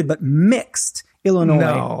recorded, but mixed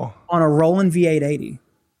Illinois on a Roland V880.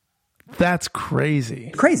 That's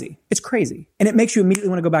crazy. It's crazy. And it makes you immediately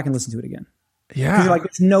want to go back and listen to it again. Yeah. Because you're like,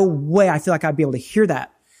 there's no way I feel like I'd be able to hear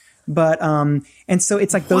that. But, and so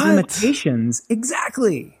it's like those limitations.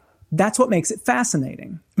 Exactly. That's what makes it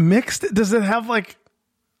fascinating. Mixed? Does it have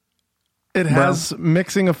has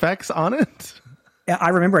mixing effects on it? I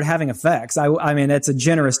remember it having effects. I mean, it's a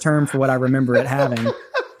generous term for what I remember it having.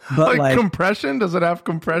 But like compression? Does it have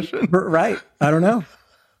compression? Right. I don't know.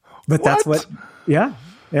 But that's what, yeah.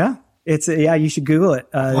 It's you should Google it.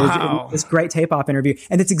 Wow. It's great tape op interview,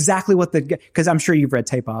 and it's exactly what because I'm sure you've read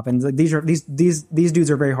tape op, and these dudes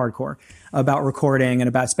are very hardcore about recording and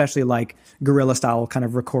about especially like guerrilla style kind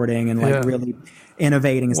of recording and like really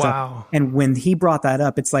innovating and stuff. Wow. And when he brought that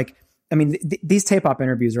up, it's like, I mean, these tape op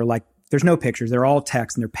interviews are like, there's no pictures, they're all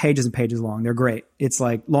text and they're pages and pages long. They're great. It's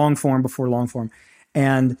like long form before long form,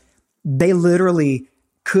 and they literally.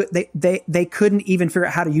 They couldn't even figure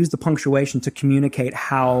out how to use the punctuation to communicate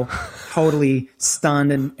how totally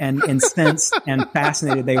stunned and incensed and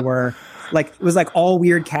fascinated they were. Like it was like all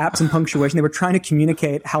weird caps and punctuation. They were trying to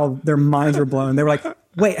communicate how their minds were blown. They were like,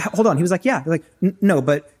 "Wait, hold on." He was like, "Yeah." They're like, "No,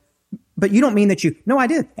 but you don't mean that you?" "No, I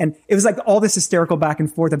did." And it was like all this hysterical back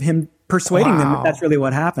and forth of him persuading them that that's really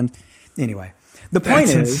what happened. Anyway. The point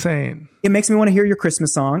is, insane. It makes me want to hear your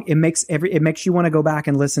Christmas song. It makes you want to go back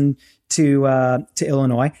and listen to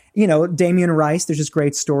Illinois. You know, Damien Rice, there's this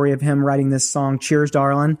great story of him writing this song, Cheers,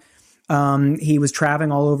 Darlin'. He was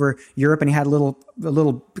traveling all over Europe and he had a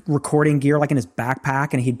little recording gear like in his backpack,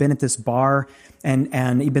 and he'd been at this bar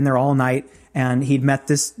and he'd been there all night, and he'd met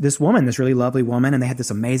this woman, this really lovely woman, and they had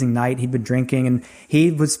this amazing night. He'd been drinking and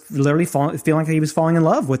he was literally feeling like he was falling in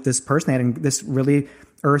love with this person. They had this really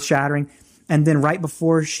earth-shattering. And then right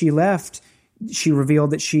before she left, she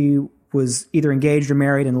revealed that she was either engaged or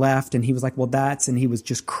married and left. And he was like, well, and he was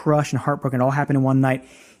just crushed and heartbroken. It all happened in one night.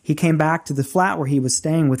 He came back to the flat where he was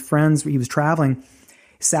staying with friends, where he was traveling,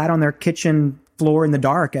 sat on their kitchen floor in the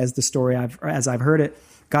dark, as I've heard it,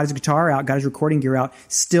 got his guitar out, got his recording gear out,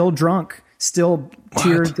 still drunk, still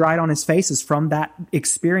tears dried on his faces from that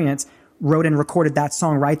experience, wrote and recorded that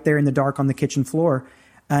song right there in the dark on the kitchen floor.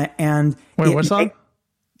 What song?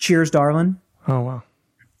 Cheers, Darlin'. Oh,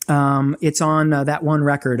 wow. It's on that one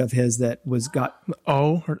record of his that was got.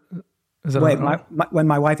 Is it? Wait, when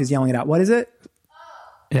my wife is yelling it out, what is it?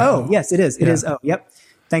 Yeah. Oh, yes, it is. It is. Oh, yep.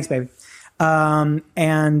 Thanks, baby.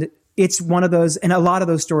 And it's one of those, and a lot of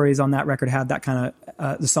those stories on that record have that kind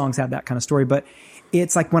of, the songs have that kind of story. But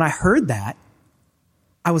it's like when I heard that,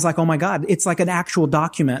 I was like, oh my God, it's like an actual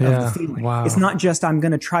document of the feeling. Wow. It's not just, I'm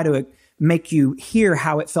going to try to make you hear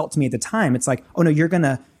how it felt to me at the time. It's like, oh no, you're going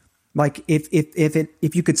to, like,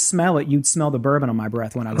 if you could smell it, you'd smell the bourbon on my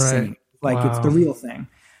breath when I was singing. Like, it's the real thing.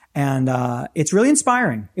 And it's really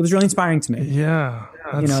inspiring. It was really inspiring to me. Yeah.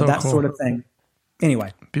 That sort of thing.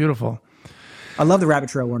 Anyway. Beautiful. I love the rabbit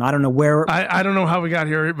trail one. I don't know where. I don't know how we got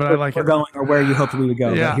here, but I like we're it. going or where you hoped we would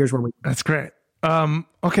go. Yeah. But here's where we go. That's great.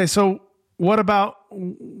 Okay. So what about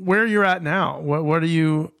where you're at now? What are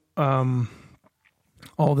you,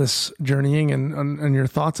 all this journeying and your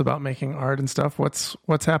thoughts about making art and stuff?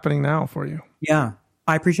 What's happening now for you? Yeah.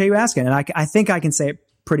 I appreciate you asking. And I think I can say it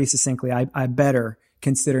pretty succinctly. I better,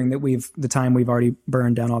 considering that the time we've already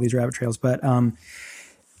burned down all these rabbit trails. But,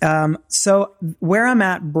 so where I'm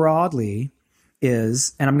at broadly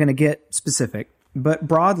is, and I'm going to get specific, but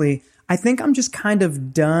broadly, I think I'm just kind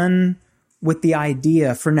of done with the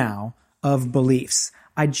idea for now of beliefs.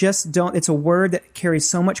 I just don't, it's a word that carries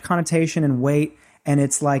so much connotation and weight, and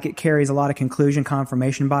it's like it carries a lot of conclusion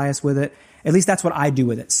confirmation bias with it. At least that's what I do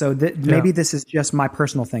with it. So maybe this is just my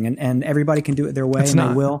personal thing, and everybody can do it their way,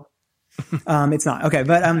 they will. It's not. Okay.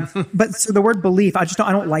 But so the word belief, I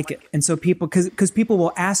don't like it. And so because people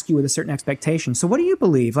will ask you with a certain expectation. So what do you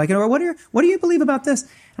believe? Like, what do you believe about this?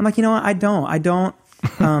 I'm like, what? I don't,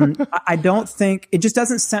 I don't think it just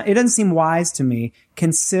doesn't seem wise to me,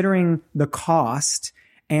 considering the cost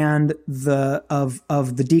and of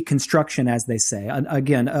the deconstruction, as they say.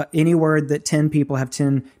 Again, any word that 10 people have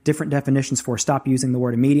 10 different definitions for, stop using the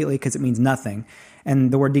word immediately, because it means nothing.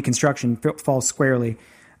 And the word deconstruction falls squarely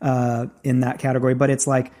in that category. But it's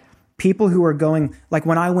like people who are going, like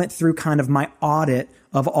when I went through kind of my audit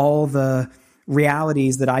of all the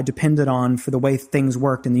realities that I depended on for the way things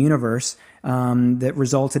worked in the universe, that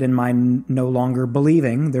resulted in my no longer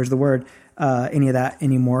believing, there's the word, any of that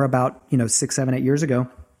anymore, about 6, 7, 8 years ago.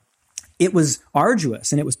 It was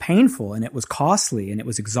arduous, and it was painful, and it was costly, and it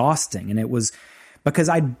was exhausting, and it was because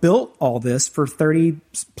I'd built all this for 30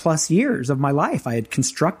 plus years of my life. I had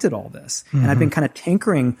constructed all this, and I'd been kind of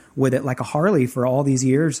tinkering with it like a Harley for all these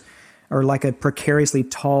years, or like a precariously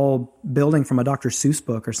tall building from a Dr. Seuss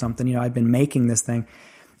book or something. I'd been making this thing,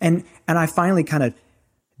 and I finally kind of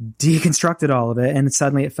deconstructed all of it, and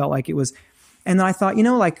suddenly it felt like it was. And then I thought,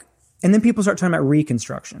 and then people start talking about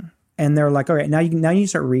reconstruction, and they're like, all right, now you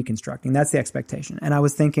start reconstructing. That's the expectation. And I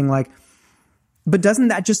was thinking, like, but isn't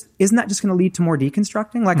that just going to lead to more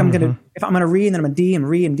deconstructing? Like, if I'm going to re, and then I'm going to D and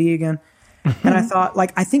re and D again. And I thought,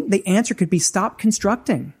 like, I think the answer could be stop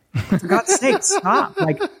constructing. For God's sake, stop.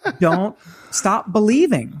 Like, don't stop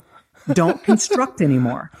believing. Don't construct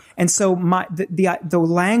anymore. And so the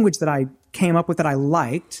language that I came up with that I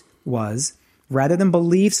liked was, rather than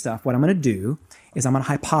believe stuff, what I'm going to do is I'm going to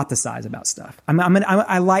hypothesize about stuff.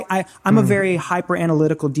 I'm a very hyper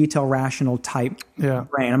analytical, detail rational type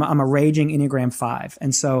brain. I'm a raging Enneagram 5.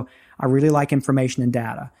 And so I really like information and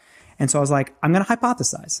data. And so I was like, I'm going to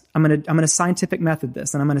hypothesize. I'm going to scientific method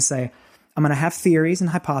this. And I'm going to say, I'm going to have theories and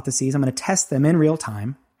hypotheses. I'm going to test them in real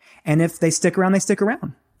time. And if they stick around, they stick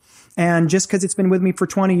around. And just because it's been with me for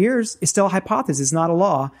 20 years, it's still a hypothesis. It's not a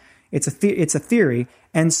law. It's a theory.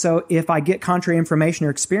 And so if I get contrary information or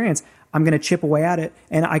experience, I'm going to chip away at it,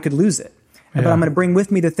 and I could lose it. Yeah. But I'm going to bring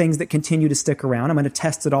with me the things that continue to stick around. I'm going to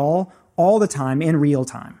test it all the time in real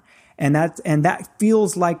time. And that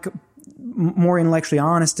feels like more intellectually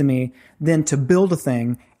honest to me than to build a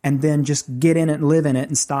thing and then just get in it and live in it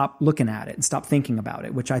and stop looking at it and stop thinking about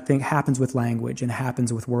it, which I think happens with language and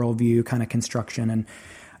happens with worldview kind of construction.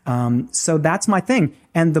 And so that's my thing.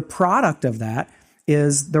 And the product of that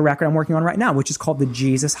is the record I'm working on right now, which is called the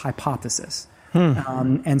Jesus Hypothesis.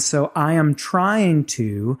 And so I am trying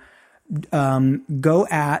to go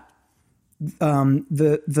at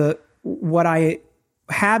the what I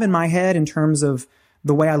have in my head in terms of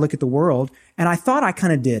the way I look at the world. And I thought I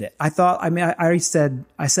kind of did it. I already said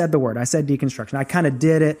the word. I said deconstruction. I kind of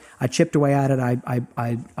did it. I chipped away at it.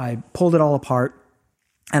 I pulled it all apart.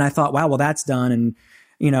 And I thought, wow, well, that's done. And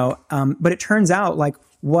but it turns out, like,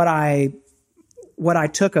 what I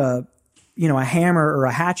took a hammer or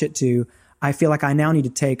a hatchet to, I feel like I now need to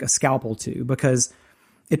take a scalpel to, because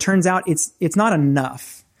it turns out it's not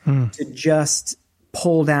enough to just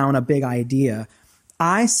pull down a big idea.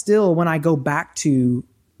 I still, when I go back to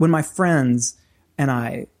when my friends and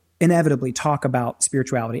I inevitably talk about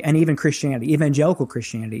spirituality and even Christianity, evangelical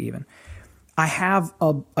Christianity even, I have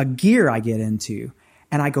a gear I get into,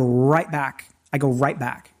 and I go right back.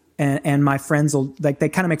 And my friends will, like, they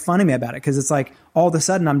kind of make fun of me about it, because it's like all of a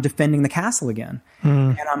sudden I'm defending the castle again.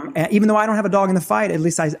 And even though I don't have a dog in the fight, at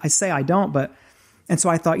least I say I don't. And so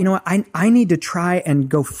I thought, I need to try and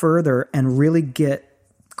go further and really get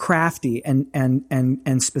crafty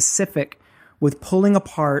and specific with pulling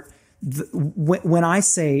apart when I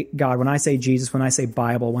say God, when I say Jesus, when I say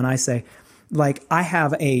Bible, when I say, like, I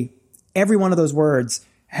have every one of those words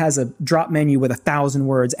has a drop menu with 1,000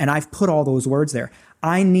 words, and I've put all those words there.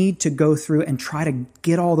 I need to go through and try to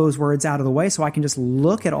get all those words out of the way so I can just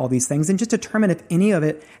look at all these things and just determine if any of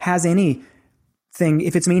it has anything,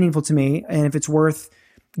 if it's meaningful to me and if it's worth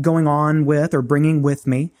going on with or bringing with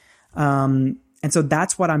me. And so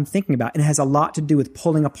that's what I'm thinking about. And it has a lot to do with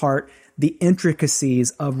pulling apart the intricacies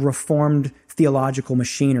of Reformed theological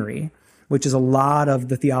machinery, which is a lot of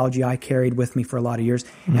the theology I carried with me for a lot of years.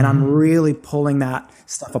 Mm-hmm. And I'm really pulling that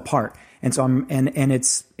stuff apart. And so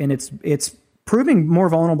it's proving more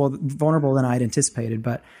vulnerable than I'd anticipated,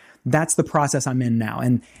 but that's the process I'm in now.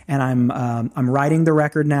 And I'm writing the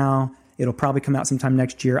record now. It'll probably come out sometime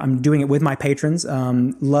next year. I'm doing it with my patrons.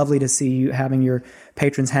 Lovely to see you having your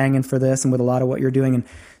patrons hanging for this and with a lot of what you're doing. And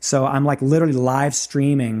so I'm like literally live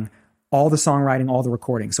streaming all the songwriting, all the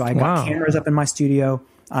recording. So I got cameras up in my studio.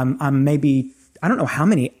 I'm maybe, I don't know how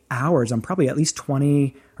many hours. I'm probably at least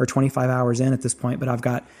 20 or 25 hours in at this point, but I've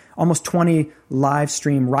got almost 20 live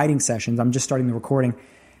stream writing sessions. I'm just starting the recording.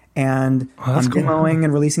 And I'm demoing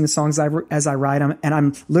and releasing the songs as I write them. And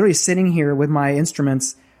I'm literally sitting here with my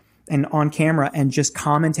instruments and on camera and just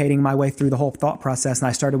commentating my way through the whole thought process. And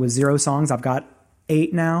I started with 0 songs. I've got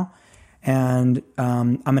 8 now. And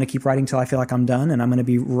I'm going to keep writing till I feel like I'm done. And I'm going to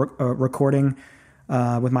be recording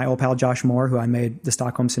with my old pal Josh Moore, who I made the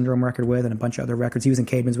Stockholm Syndrome record with and a bunch of other records. He was in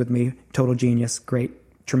Caedmon's with me, total genius, great,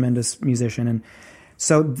 tremendous musician.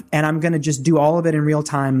 And I'm going to just do all of it in real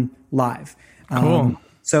time live. Cool.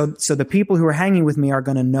 So the people who are hanging with me are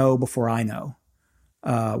going to know before I know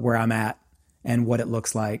where I'm at and what it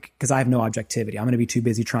looks like, because I have no objectivity. I'm going to be too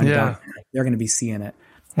busy trying to document it. They're going to be seeing it.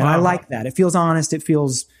 And I like that. It feels honest. It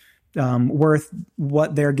feels worth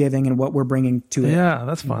what they're giving and what we're bringing to it. Yeah,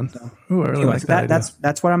 that's fun. So, ooh, I really like that.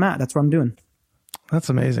 That's where I'm at. That's what I'm doing. That's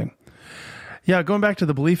amazing. Yeah, going back to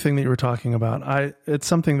the belief thing that you were talking about, it's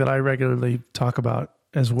something that I regularly talk about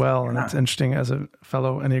as well, and it's interesting as a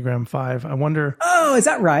fellow Enneagram 5. I wonder. Oh, is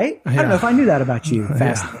that right? I don't know if I knew that about you.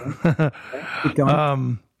 Fascinating. Okay, keep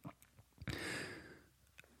going.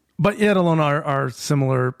 But yet alone our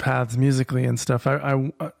similar paths musically and stuff.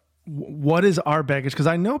 What is our baggage? Because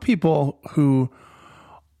I know people who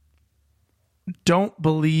don't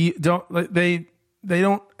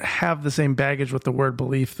have the same baggage with the word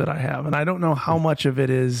belief that I have. And I don't know how much of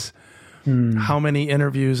it is how many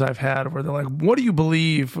interviews I've had where they're like, what do you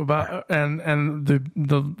believe about, and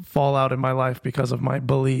the fallout in my life because of my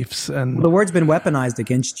beliefs. And the word's been weaponized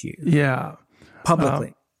against you. Yeah.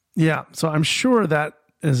 Publicly. So I'm sure that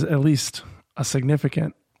is at least a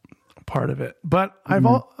significant part of it. But I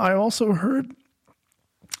also heard,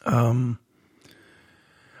 I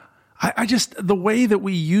just, the way that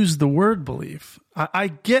we use the word belief, I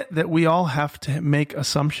get that we all have to make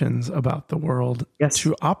assumptions about the world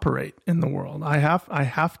to operate in the world. I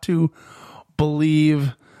have to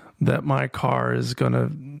believe that my car is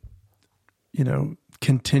going to,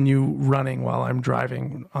 continue running while I'm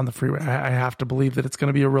driving on the freeway. I have to believe that it's going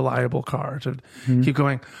to be a reliable car to keep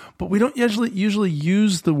going. But we don't usually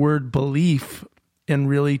use the word belief in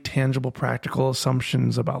really tangible, practical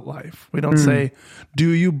assumptions about life. We don't say, do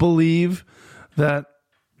you believe that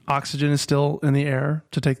oxygen is still in the air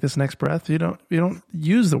to take this next breath? You don't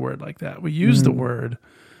use the word like that. We use the word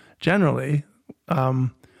generally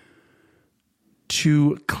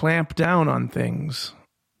to clamp down on things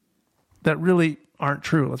that really aren't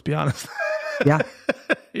true. Let's be honest. Yeah.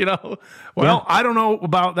 I don't know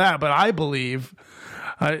about that, but I believe.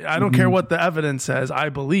 I don't care what the evidence says. I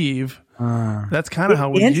believe. That's kind of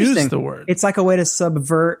how we use the word. It's like a way to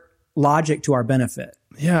subvert logic to our benefit.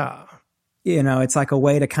 Yeah. It's like a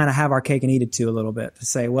way to kind of have our cake and eat it too a little bit, to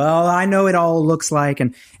say, well, I know it all looks like,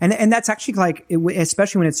 and that's actually like,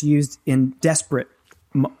 especially when it's used in desperate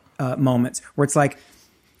moments where it's like,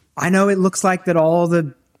 I know it looks like that all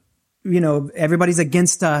the, everybody's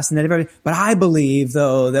against us and but I believe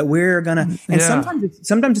though that we're gonna, and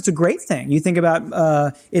sometimes it's a great thing. You think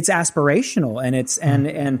about, it's aspirational and it's,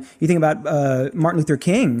 and you think about, Martin Luther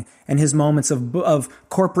King and his moments of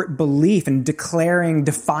corporate belief and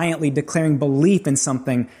defiantly declaring belief in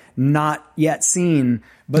something not yet seen,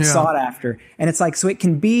 but sought after. And it's like, so it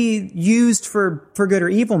can be used for good or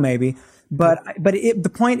evil maybe, but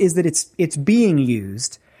the point is that it's being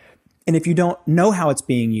used. And if you don't know how it's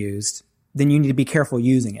being used, then you need to be careful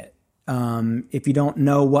using it. If you don't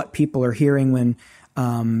know what people are hearing when,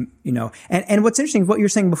 and what's interesting, what you're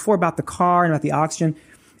saying before about the car and about the oxygen,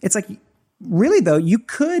 it's like, really though,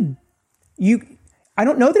 I I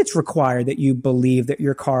don't know that it's required that you believe that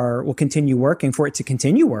your car will continue working for it to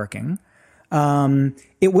continue working.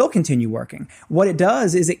 It will continue working. What it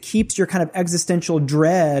does is it keeps your kind of existential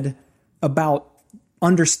dread about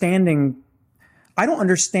understanding. I don't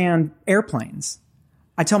understand airplanes.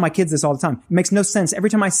 I tell my kids this all the time. It makes no sense. Every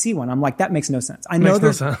time I see one, I'm like, that makes no sense. I know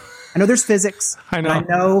there's physics. I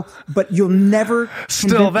know, but you'll never.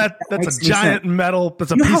 Still, that's a giant metal.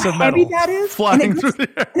 That's a piece of metal. Heavy that is? Flying through the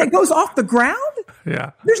air. And it goes off the ground?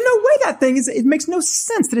 Yeah. There's no way that thing is. It makes no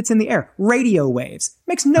sense that it's in the air. Radio waves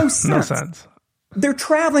makes no sense. No sense. They're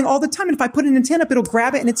traveling all the time, and if I put an antenna up, it'll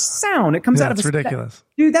grab it, and it's sound. It comes out of it's ridiculous.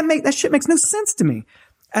 Dude, that shit makes no sense to me.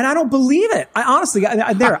 And I don't believe it. I honestly,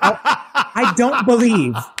 I don't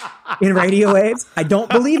believe in radio waves. I don't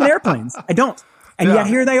believe in airplanes. I don't. And yet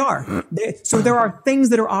here they are. So there are things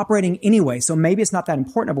that are operating anyway. So maybe it's not that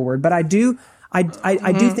important of a word, but I do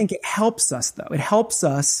think it helps us though. It helps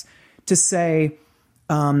us to say,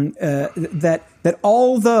 that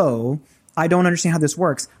although I don't understand how this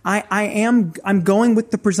works, I'm going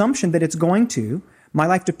with the presumption that it's going to. My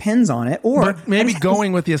life depends on it. Or but maybe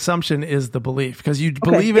going with the assumption is the belief, because you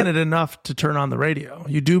believe in it enough to turn on the radio.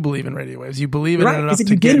 You do believe in radio waves. You believe in it enough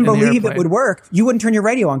to get in the airplane. If you didn't believe it would work, you wouldn't turn your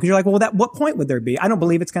radio on, because you're like, well, what point would there be? I don't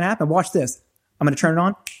believe it's going to happen. Watch this. I'm going to turn it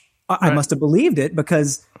on. I must have believed it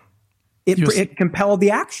because it compelled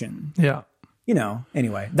the action. Yeah.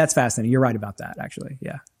 Anyway, that's fascinating. You're right about that, actually.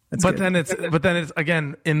 Yeah. But then it's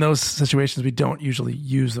again, in those situations, we don't usually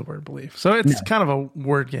use the word belief. So it's kind of a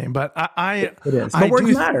word game, but it is. But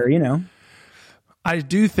words matter, I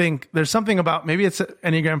do think there's something about, maybe it's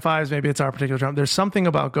Enneagram 5s, maybe it's our particular term. There's something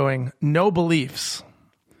about going no beliefs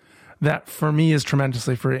that for me is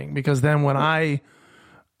tremendously freeing, because then when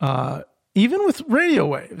even with radio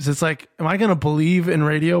waves, it's like, am I going to believe in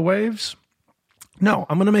radio waves? No,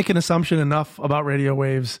 I'm going to make an assumption enough about radio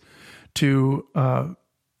waves to,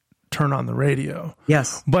 turn on the radio.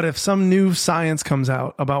 Yes. But if some new science comes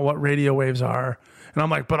out about what radio waves are, and I'm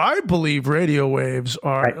like, but I believe radio waves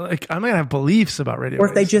are like, I'm going to have beliefs about radio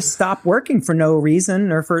waves. Or if they just stop working for no reason,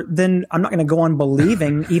 then I'm not going to go on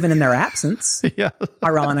believing even in their absence. Yeah.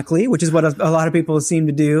 Ironically, which is what a lot of people seem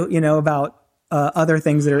to do, about other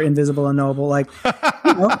things that are invisible and knowable. Like,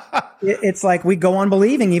 it's like we go on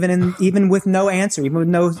believing even with no answer, even with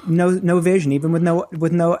no vision,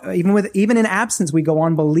 even in absence, we go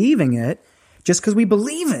on believing it just because we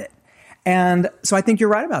believe it. And so I think you're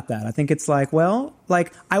right about that. I think it's like, well,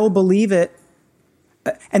 like I will believe it.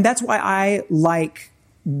 And that's why I like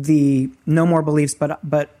the no more beliefs, but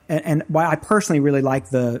why I personally really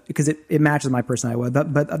like because it matches my personality,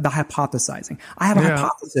 but the hypothesizing. I have a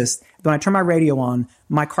hypothesis. When I turn my radio on,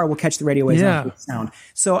 my car will catch the radio waves and sound.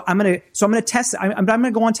 So I'm gonna test. I'm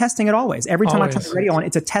gonna go on testing it always. Every time I turn the radio on,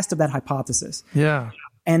 it's a test of that hypothesis. Yeah.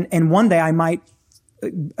 And one day I might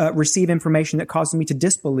receive information that causes me to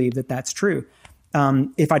disbelieve that that's true.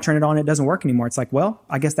 If I turn it on, it doesn't work anymore. It's like, well,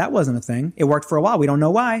 I guess that wasn't a thing. It worked for a while. We don't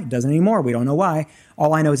know why. It doesn't anymore. We don't know why.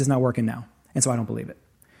 All I know is it's not working now. And so I don't believe it.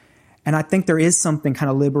 And I think there is something kind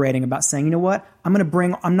of liberating about saying, you know what? I'm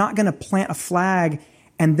not going to plant a flag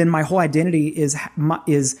and then my whole identity is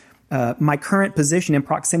my current position in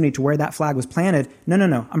proximity to where that flag was planted.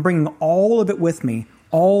 No. I'm bringing all of it with me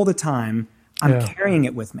all the time. I'm carrying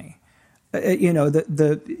it with me.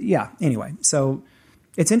 Anyway, so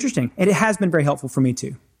it's interesting. And it has been very helpful for me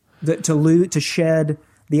too, to shed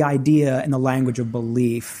the idea and the language of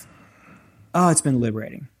belief. Oh, it's been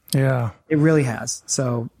liberating. Yeah, it really has.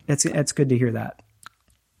 So it's good to hear that.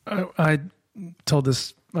 I've told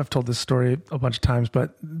this story a bunch of times,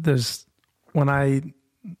 but when I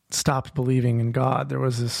stopped believing in God, there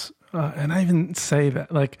was this, and I even say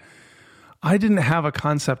that, like, I didn't have a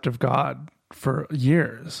concept of God for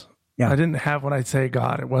years. Yeah. I didn't have, when I say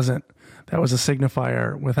God, that was a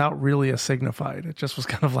signifier without really a signified. It just was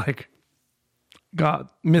kind of like God,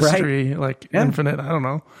 mystery, infinite. I don't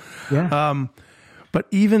know. Yeah. But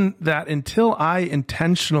even that, until I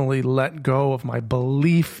intentionally let go of my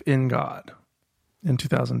belief in God in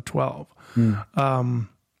 2012,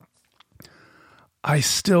 I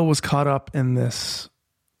still was caught up in this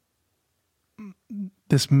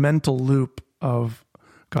mental loop of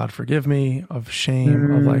God forgive me, of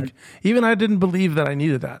shame, of like, even I didn't believe that I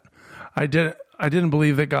needed that. I didn't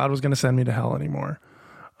believe that God was going to send me to hell anymore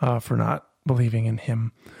for not believing in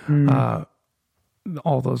him.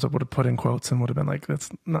 All those I would have put in quotes and would have been like,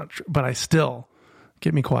 that's not true. But I still,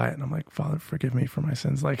 get me quiet. And I'm like, Father, forgive me for my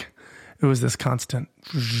sins. Like, it was this constant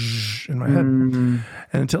in my head. And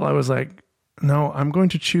until I was like, no, I'm going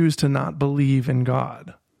to choose to not believe in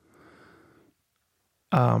God.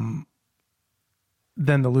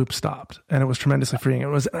 then the loop stopped, and it was tremendously freeing. It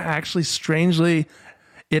was actually strangely,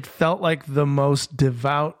 it felt like the most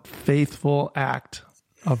devout, faithful act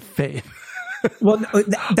of faith. Well,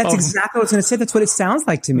 that's exactly what I was going to say. That's what it sounds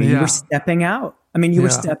like to me. Yeah. You were stepping out. I mean, you were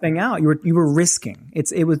stepping out. You were risking.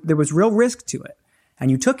 There was real risk to it,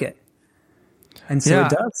 and you took it. And so it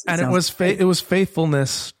does. And it was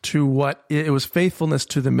faithfulness to it was faithfulness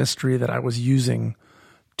to the mystery that I was using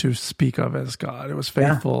to speak of as God. It was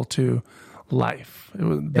faithful to life.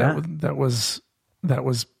 It was that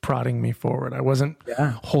was prodding me forward. I wasn't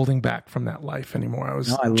holding back from that life anymore. I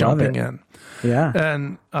was jumping in. Yeah.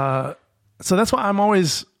 And so that's why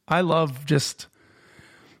I love just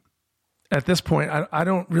at this point, I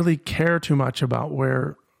don't really care too much about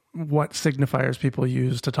what signifiers people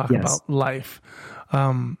use to talk about life.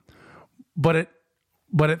 But it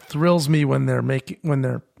thrills me when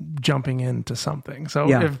they're jumping into something.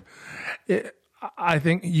 So I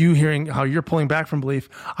think you hearing how you're pulling back from belief.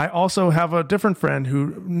 I also have a different friend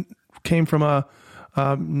who came from a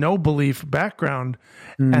no belief background,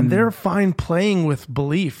 and they're fine playing with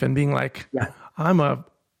belief and being like, I'm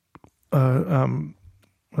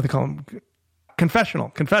what do they call them? Confessional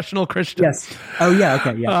Christian. Yes. Oh yeah.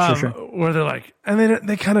 Okay. Yeah. Sure. Where they're like, and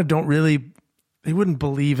they kind of don't really, they wouldn't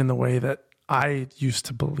believe in the way that I used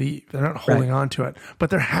to believe. They're not holding on to it, but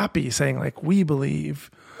they're happy saying like, we believe.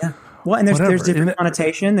 Yeah. Well, and there's different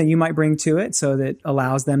connotation that you might bring to it, so that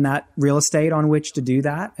allows them that real estate on which to do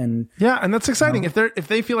that. And and that's exciting. If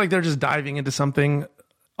they feel like they're just diving into something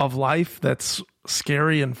of life that's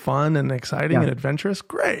scary and fun and exciting and adventurous,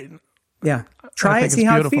 great. Yeah. Try it, see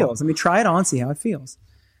how it feels. I mean, try it on, see how it feels.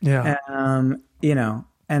 Yeah. I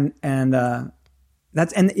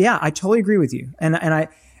totally agree with you. And I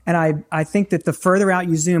think that the further out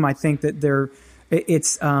you zoom, I think that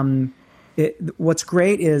what's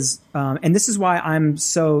great is, and this is why I'm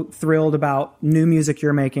so thrilled about new music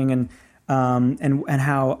you're making and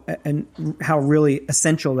how really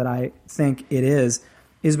essential that I think it is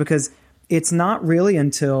because it's not really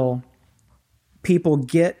until people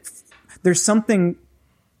there's something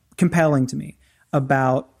compelling to me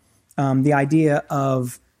about the idea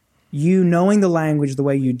of you knowing the language the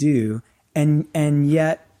way you do, and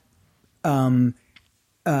yet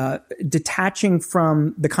detaching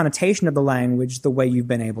from the connotation of the language the way you've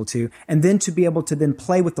been able to, and then to be able to then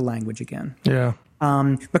play with the language again. Yeah.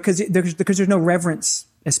 Because there's no reverence,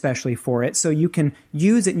 especially for it. So you can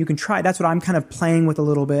use it and you can try it. That's what I'm kind of playing with a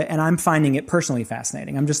little bit, and I'm finding it personally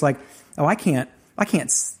fascinating. I'm just like, oh, I can't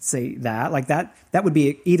say that. Like that would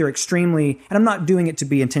be either extremely, and I'm not doing it to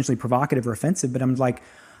be intentionally provocative or offensive, but I'm like,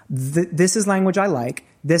 this is language I like.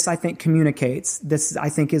 This I think communicates. This I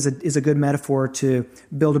think is a good metaphor to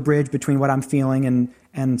build a bridge between what I'm feeling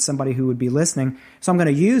and somebody who would be listening. So I'm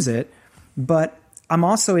going to use it, but I'm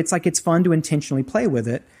also, it's like, it's fun to intentionally play with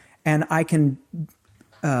it. And I can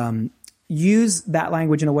use that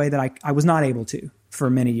language in a way that I was not able to for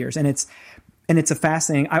many years. And it's a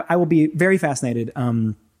fascinating, I will be very fascinated.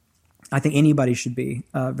 I think anybody should be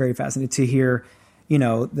very fascinated to hear,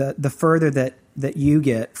 the further that you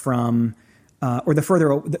get from, or the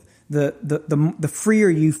further, the freer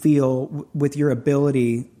you feel with your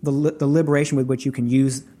ability, the liberation with which you can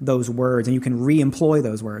use those words and you can re-employ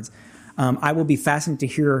those words. I will be fascinated to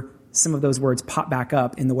hear some of those words pop back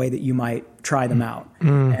up in the way that you might try them out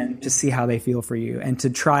and to see how they feel for you, and to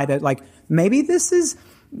try to, like, maybe this is,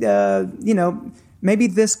 maybe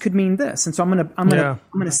this could mean this. And so I'm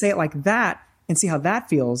going to say it like that and see how that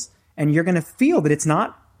feels. And you're going to feel that it's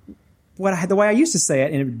not the way I used to say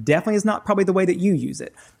it. And it definitely is not probably the way that you use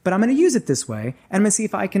it, but I'm going to use it this way. And I'm going to see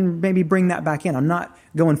if I can maybe bring that back in. I'm not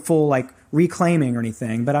going full like reclaiming or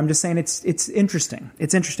anything, but I'm just saying it's interesting.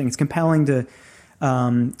 It's interesting. It's compelling to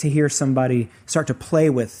hear somebody start to play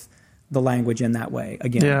with the language in that way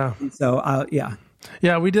again. Yeah. So,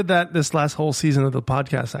 Yeah, we did that this last whole season of the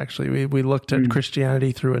podcast, actually. We looked at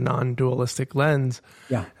Christianity through a non-dualistic lens.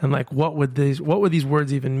 Yeah. And like, what would these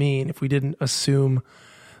words even mean if we didn't assume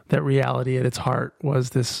that reality at its heart was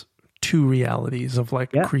this two realities of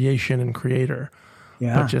like creation and creator.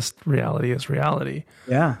 Yeah. But just reality is reality.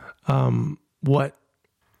 Yeah.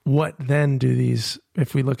 What then do these,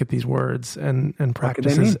 if we look at these words and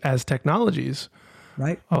practices as technologies,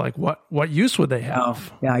 right? Like what use would they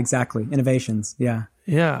have? Oh, yeah, exactly. Innovations. Yeah.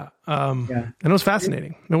 Yeah. And it was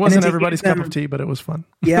fascinating. It wasn't everybody's cup of tea, but it was fun.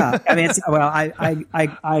 Yeah. I mean,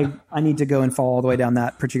 I need to go and fall all the way down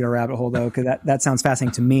that particular rabbit hole though, because that sounds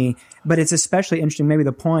fascinating to me, but it's especially interesting. Maybe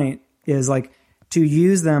the point is like to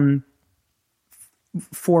use them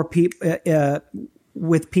for people,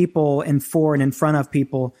 with people and for and in front of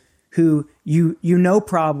people who you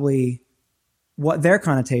probably what their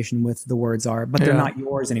connotation with the words are, but they're not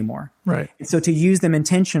yours anymore. Right. And so to use them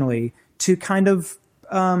intentionally to kind of,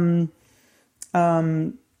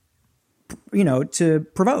 to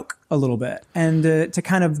provoke a little bit and to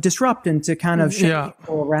kind of disrupt and to kind of shake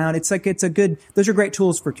people around. Those are great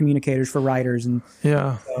tools for communicators, for writers. And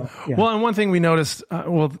Well, and one thing we noticed,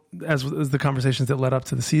 as the conversations that led up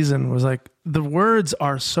to the season was like, the words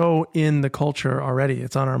are so in the culture already.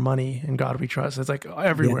 It's on our money and God we trust. It's like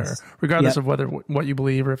everywhere, regardless of what you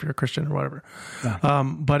believe or if you're a Christian or whatever. Yeah.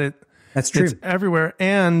 But that's true. It's everywhere.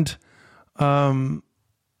 And,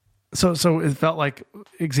 So it felt like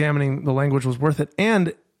examining the language was worth it.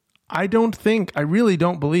 And I really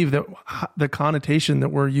don't believe that the connotation that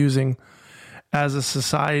we're using as a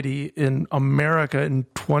society in America in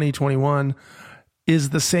 2021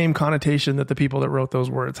 is the same connotation that the people that wrote those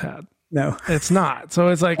words had. No, it's not. So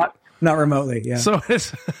it's like, not remotely. Yeah. So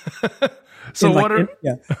it's, so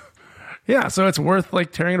it's worth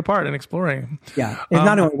like tearing it apart and exploring. Yeah. It's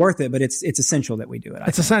not only worth it, but it's essential that we do it.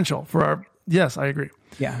 It's essential for yes, I agree.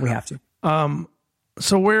 Yeah, we have to.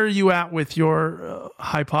 So where are you at with your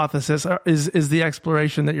hypothesis? Is the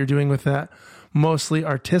exploration that you're doing with that mostly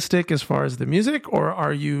artistic as far as the music, or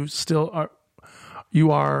are you still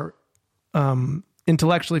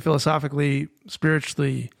intellectually, philosophically,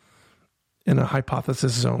 spiritually in a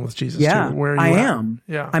hypothesis zone with Jesus? Yeah, too? Where are you I at? am.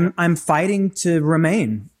 Yeah, I'm fighting to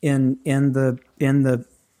remain in the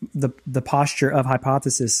posture of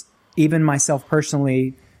hypothesis, even myself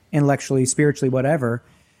personally, intellectually, spiritually, whatever.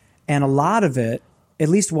 And a lot of it, at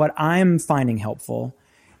least what I'm finding helpful,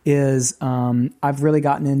 is I've really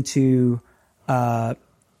gotten into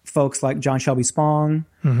folks like John Shelby Spong,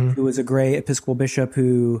 who was a great Episcopal bishop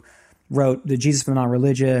who wrote the Jesus for the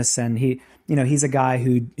Non-Religious, and he's a guy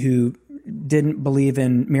who didn't believe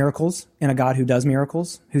in miracles, in a God who does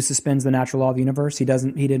miracles, who suspends the natural law of the universe. He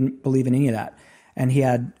didn't believe in any of that, and he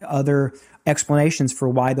had other explanations for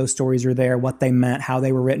why those stories are there, what they meant, how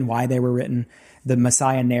they were written, why they were written, the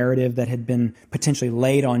Messiah narrative that had been potentially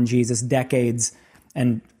laid on Jesus decades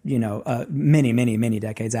and, many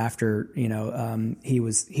decades after, he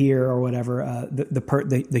was here or whatever,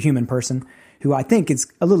 the human person, who I think it's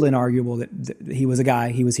a little inarguable that he was a guy,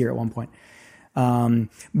 he was here at one point.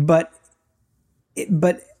 But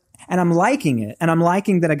I'm liking it. And I'm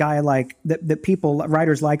liking that a guy like that people,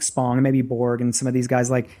 writers like Spong and maybe Borg and some of these guys,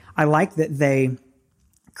 I like that they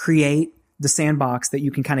create the sandbox that you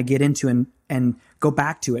can kind of get into and go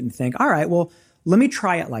back to it and think, all right, well, let me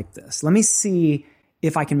try it like this. Let me see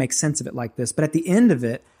if I can make sense of it like this. But at the end of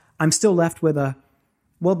it, I'm still left with if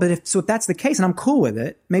that's the case and I'm cool with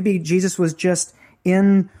it, maybe Jesus was just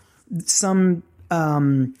in some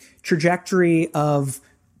trajectory of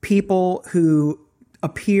people who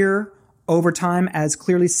appear over time as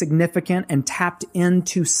clearly significant and tapped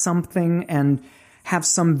into something and have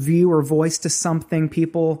some view or voice to something.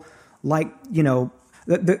 People like,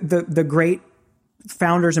 the great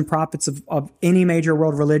founders and prophets of any major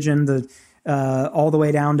world religion, all the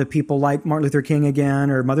way down to people like Martin Luther King again,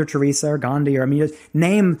 or Mother Teresa or Gandhi, or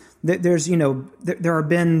there have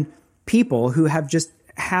been people who have just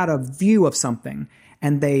had a view of something,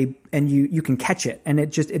 and you can catch it, and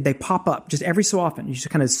they pop up just every so often. You just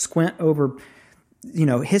kind of squint over,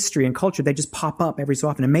 history and culture. They just pop up every so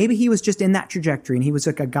often. And maybe he was just in that trajectory, and he was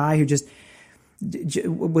like a guy who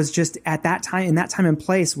was just at that time, in that time and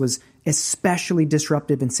place, was especially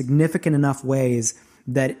disruptive in significant enough ways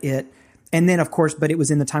that and then of course, but it was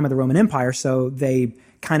in the time of the Roman Empire. So they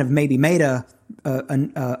kind of maybe made a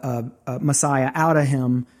Messiah out of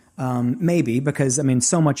him, maybe, because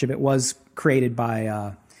so much of it was created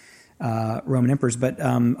by Roman emperors, but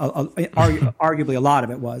arguably a lot of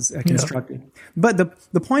it was constructed. Yeah. But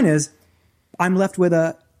the point is, I'm left with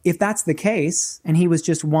if that's the case, and he was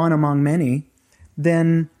just one among many,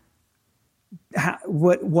 then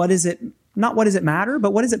what is it? Not what does it matter,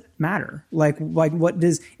 but what does it matter? Like what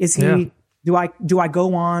does is he? Yeah. Do I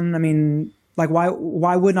go on?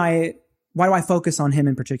 Why wouldn't I? Why do I focus on him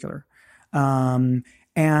in particular? But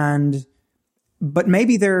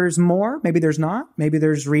maybe there's more, maybe there's not, maybe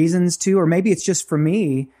there's reasons to, or maybe it's just for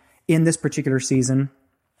me in this particular season,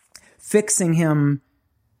 fixing him,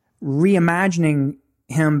 reimagining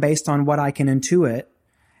him based on what I can intuit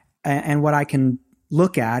and what I can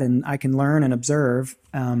look at and I can learn and observe.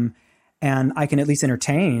 And I can at least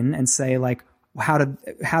entertain and say, how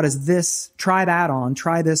does this, try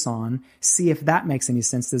this on, see if that makes any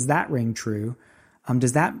sense. Does that ring true?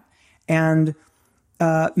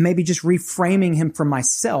 Maybe just reframing him for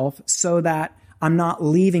myself so that I'm not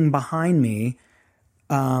leaving behind me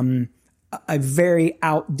a very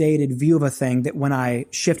outdated view of a thing that when I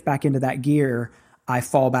shift back into that gear, I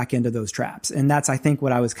fall back into those traps. And that's, I think,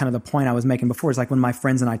 what I was kind of the point I was making before, is like when my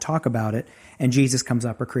friends and I talk about it and Jesus comes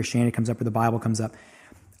up or Christianity comes up or the Bible comes up,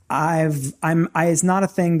 it's not a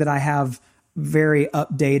thing that I have very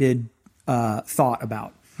updated thought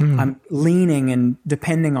about. I'm leaning and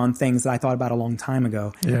depending on things that I thought about a long time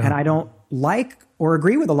ago. Yeah. And I don't like or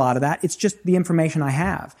agree with a lot of that. It's just the information I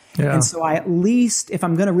have. Yeah. And so I, at least if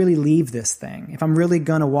I'm going to really leave this thing, if I'm really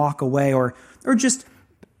going to walk away or just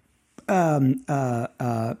put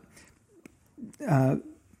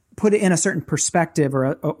it in a certain perspective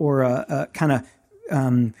or a kind of,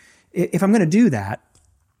 if I'm going to do that,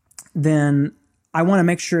 then I want to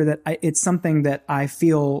make sure that it's something that I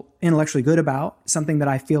feel intellectually good about, something that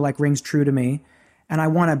I feel like rings true to me. And I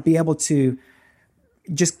want to be able to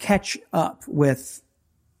just catch up with,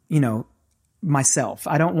 myself.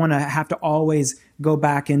 I don't want to have to always go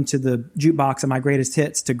back into the jukebox of my greatest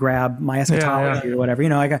hits to grab my eschatology or whatever.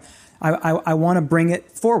 I want to bring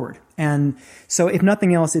it forward. And so if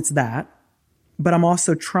nothing else, it's that. But I'm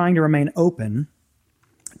also trying to remain open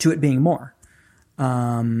to it being more.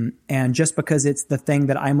 And just because it's the thing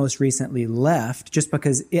that I most recently left, just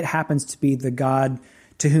because it happens to be the God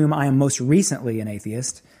to whom I am most recently an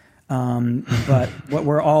atheist, but what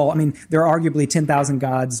we're all, there are arguably 10,000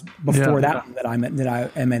 gods before that I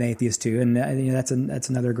am an atheist too. And that's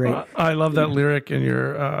another great. I love that lyric in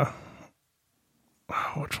your,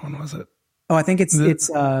 which one was it? Oh, I think it's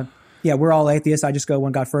we're all atheists. I just go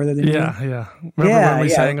one God further than you. Yeah. Remember when we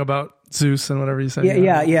sang about Zeus and whatever you said?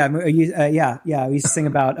 Yeah. We used to sing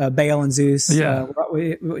about Baal and Zeus.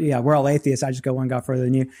 We're all atheists. I just go one God further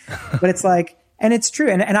than you. But it's like, and it's true.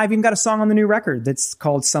 And I've even got a song on the new record that's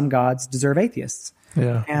called "Some Gods Deserve Atheists."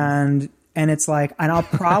 Yeah. And it's like, and I'll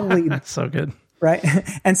probably so good, right?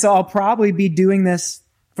 And so I'll probably be doing this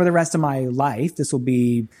for the rest of my life. This will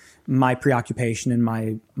be my preoccupation and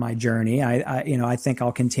my journey. I think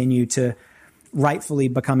I'll continue to rightfully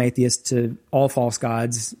become atheist to all false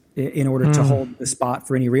gods in order to hold the spot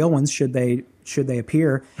for any real ones should they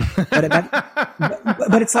appear.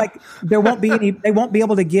 But it's like they won't be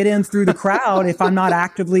able to get in through the crowd if I'm not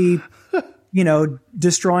actively,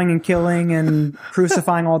 destroying and killing and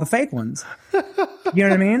crucifying all the fake ones. You know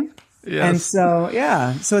what I mean? Yes. And so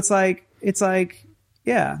it's like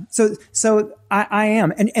So I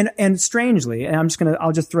am, and strangely, and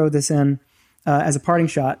I'll just throw this in as a parting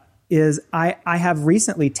shot, is I have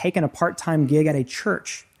recently taken a part-time gig at a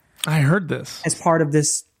church. I heard this as part of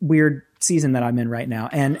this weird season that I'm in right now.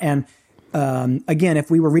 And again,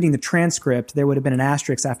 if we were reading the transcript, there would have been an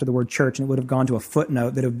asterisk after the word church, and it would have gone to a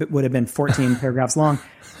footnote that would have been 14 paragraphs long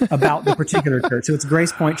about the particular church. So it's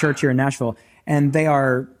Grace Point Church here in Nashville, and they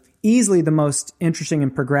are easily the most interesting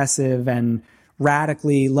and progressive and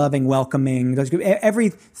radically loving, welcoming,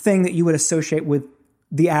 everything that you would associate with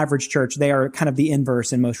the average church. They are kind of the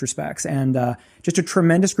inverse in most respects, and just a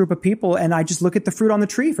tremendous group of people. And I just look at the fruit on the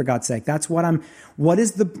tree, for God's sake. That's what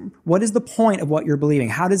is the point of what you're believing?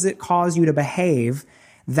 How does it cause you to behave?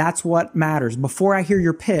 That's what matters. Before I hear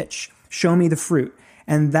your pitch, show me the fruit.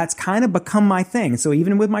 And that's kind of become my thing. So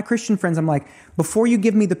even with my Christian friends, I'm like, before you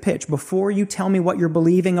give me the pitch, before you tell me what you're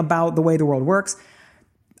believing about the way the world works,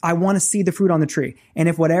 I want to see the fruit on the tree. And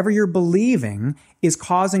if whatever you're believing is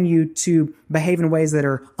causing you to behave in ways that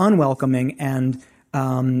are unwelcoming and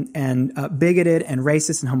bigoted and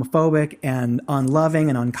racist and homophobic and unloving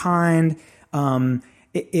and unkind and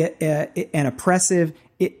oppressive,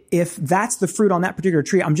 if that's the fruit on that particular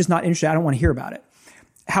tree, I'm just not interested. I don't want to hear about it.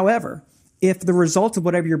 However, if the result of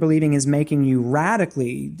whatever you're believing is making you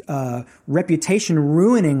radically,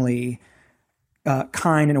 reputation-ruiningly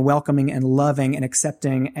kind and welcoming and loving and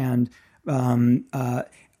accepting and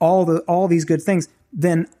all these good things,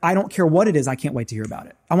 then I don't care what it is. I can't wait to hear about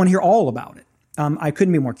it. I want to hear all about it. I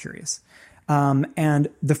couldn't be more curious. And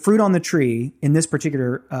the fruit on the tree in this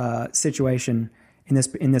particular situation,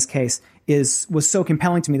 in this case, was so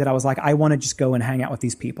compelling to me that I was like, I want to just go and hang out with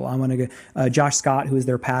these people. I want to go. Josh Scott, who is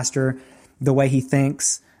their pastor, the way he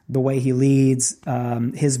thinks, the way he leads,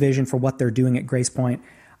 his vision for what they're doing at Grace Point.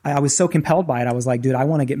 I was so compelled by it. I was like, dude, I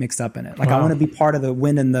want to get mixed up in it. Like, wow. I want to be part of the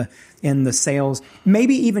wind in the sails.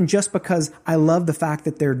 Maybe even just because I love the fact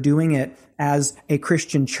that they're doing it as a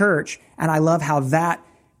Christian church, and I love how that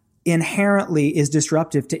inherently is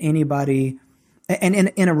disruptive to anybody. And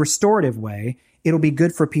in a restorative way, it'll be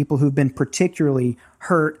good for people who've been particularly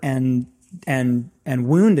hurt and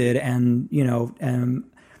wounded and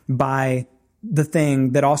by the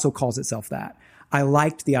thing that also calls itself that. I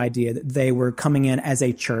liked the idea that they were coming in as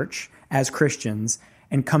a church, as Christians,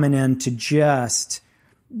 and coming in to just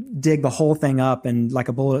dig the whole thing up and like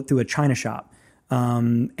a bullet through a china shop.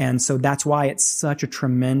 And so that's why it's such a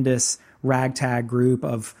tremendous ragtag group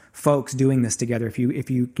of folks doing this together. If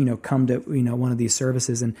you come to, one of these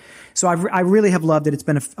services. And so I really have loved it. It's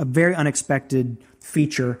been a very unexpected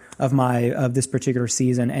feature of this particular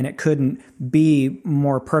season, and it couldn't be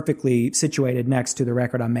more perfectly situated next to the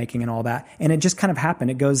record I'm making and all that. And it just kind of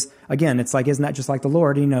happened. It goes, again, it's like, isn't that just like the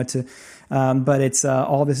Lord, but it's,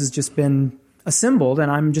 all this has just been assembled,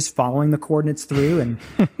 and I'm just following the coordinates through, and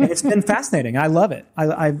it's been fascinating. I love it.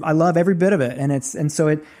 I love every bit of it. And so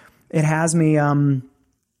it has me,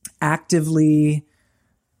 actively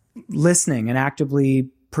listening and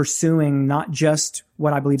actively pursuing not just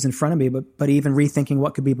what I believe is in front of me, but even rethinking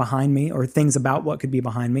what could be behind me, or things about what could be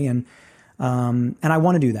behind me. And I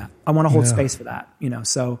want to do that. I want to hold space for that,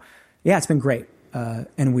 so yeah, it's been great,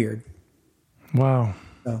 and weird. Wow.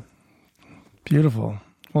 So beautiful.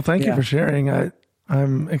 Well, thank you for sharing.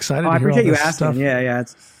 I'm excited to hear appreciate all this you asking.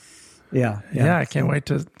 Stuff. Yeah. I can't wait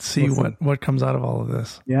to see what comes out of all of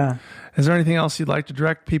this. Yeah. Is there anything else you'd like to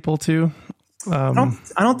direct people to? I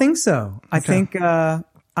don't think so. Okay. I think,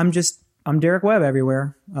 I'm Derek Webb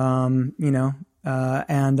everywhere. But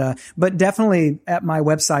definitely at my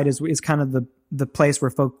website is kind of the place where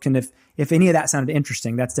folks can, if any of that sounded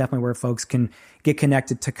interesting, that's definitely where folks can get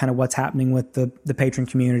connected to kind of what's happening with the patron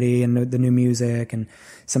community and the new music and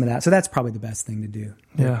some of that. So that's probably the best thing to do.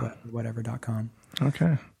 Yeah. Whatever.com.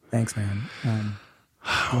 Okay. Thanks, man.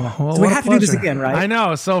 Well, so we have to do this again, right? I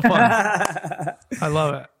know. It's so fun. I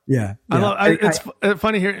love it. Yeah. It's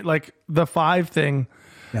funny here, like the 5 thing.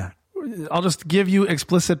 Yeah. I'll just give you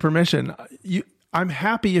explicit permission. I'm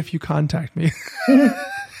happy if you contact me.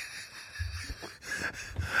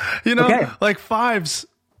 Okay. Like 5s,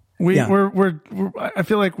 we're I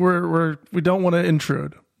feel like we don't want to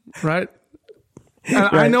intrude, right? And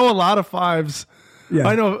right. I know a lot of 5s. Yeah.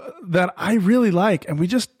 I know that I really like, and we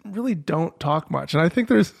just really don't talk much. And I think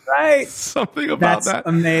there's something about that.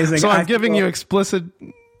 Amazing. So I'm giving you explicit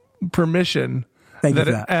permission. Thank you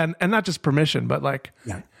for that. And not just permission, but like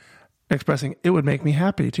expressing it would make me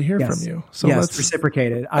happy to hear from you. So let's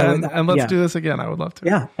reciprocate it. And let's do this again. I would love to.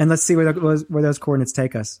 Yeah. And let's see where those coordinates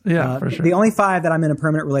take us. Yeah, for sure. The only 5 that I'm in a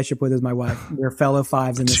permanent relationship with is my wife. We're fellow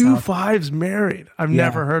 5s in this 2 house. 5s married. I've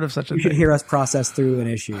never heard of such a thing. You should hear us process through an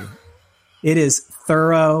issue. It is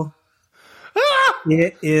thorough.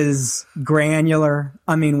 It is granular.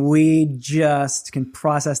 I mean, we just can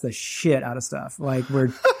process the shit out of stuff. Like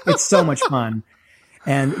it's so much fun.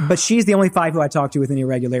 But she's the only 5 who I talk to with any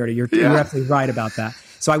regularity. You're absolutely right about that.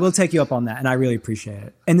 So I will take you up on that, and I really appreciate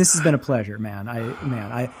it. And this has been a pleasure, man.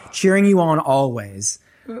 I cheering you on always.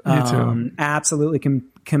 You too. Absolutely.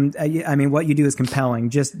 I mean, what you do is compelling.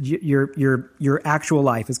 Just your actual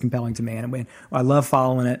life is compelling to me, and I love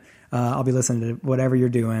following it. I'll be listening to whatever you're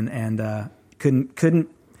doing, and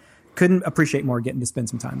couldn't appreciate more getting to spend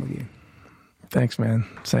some time with you. Thanks, man.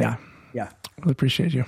 Same. Yeah. Really appreciate you.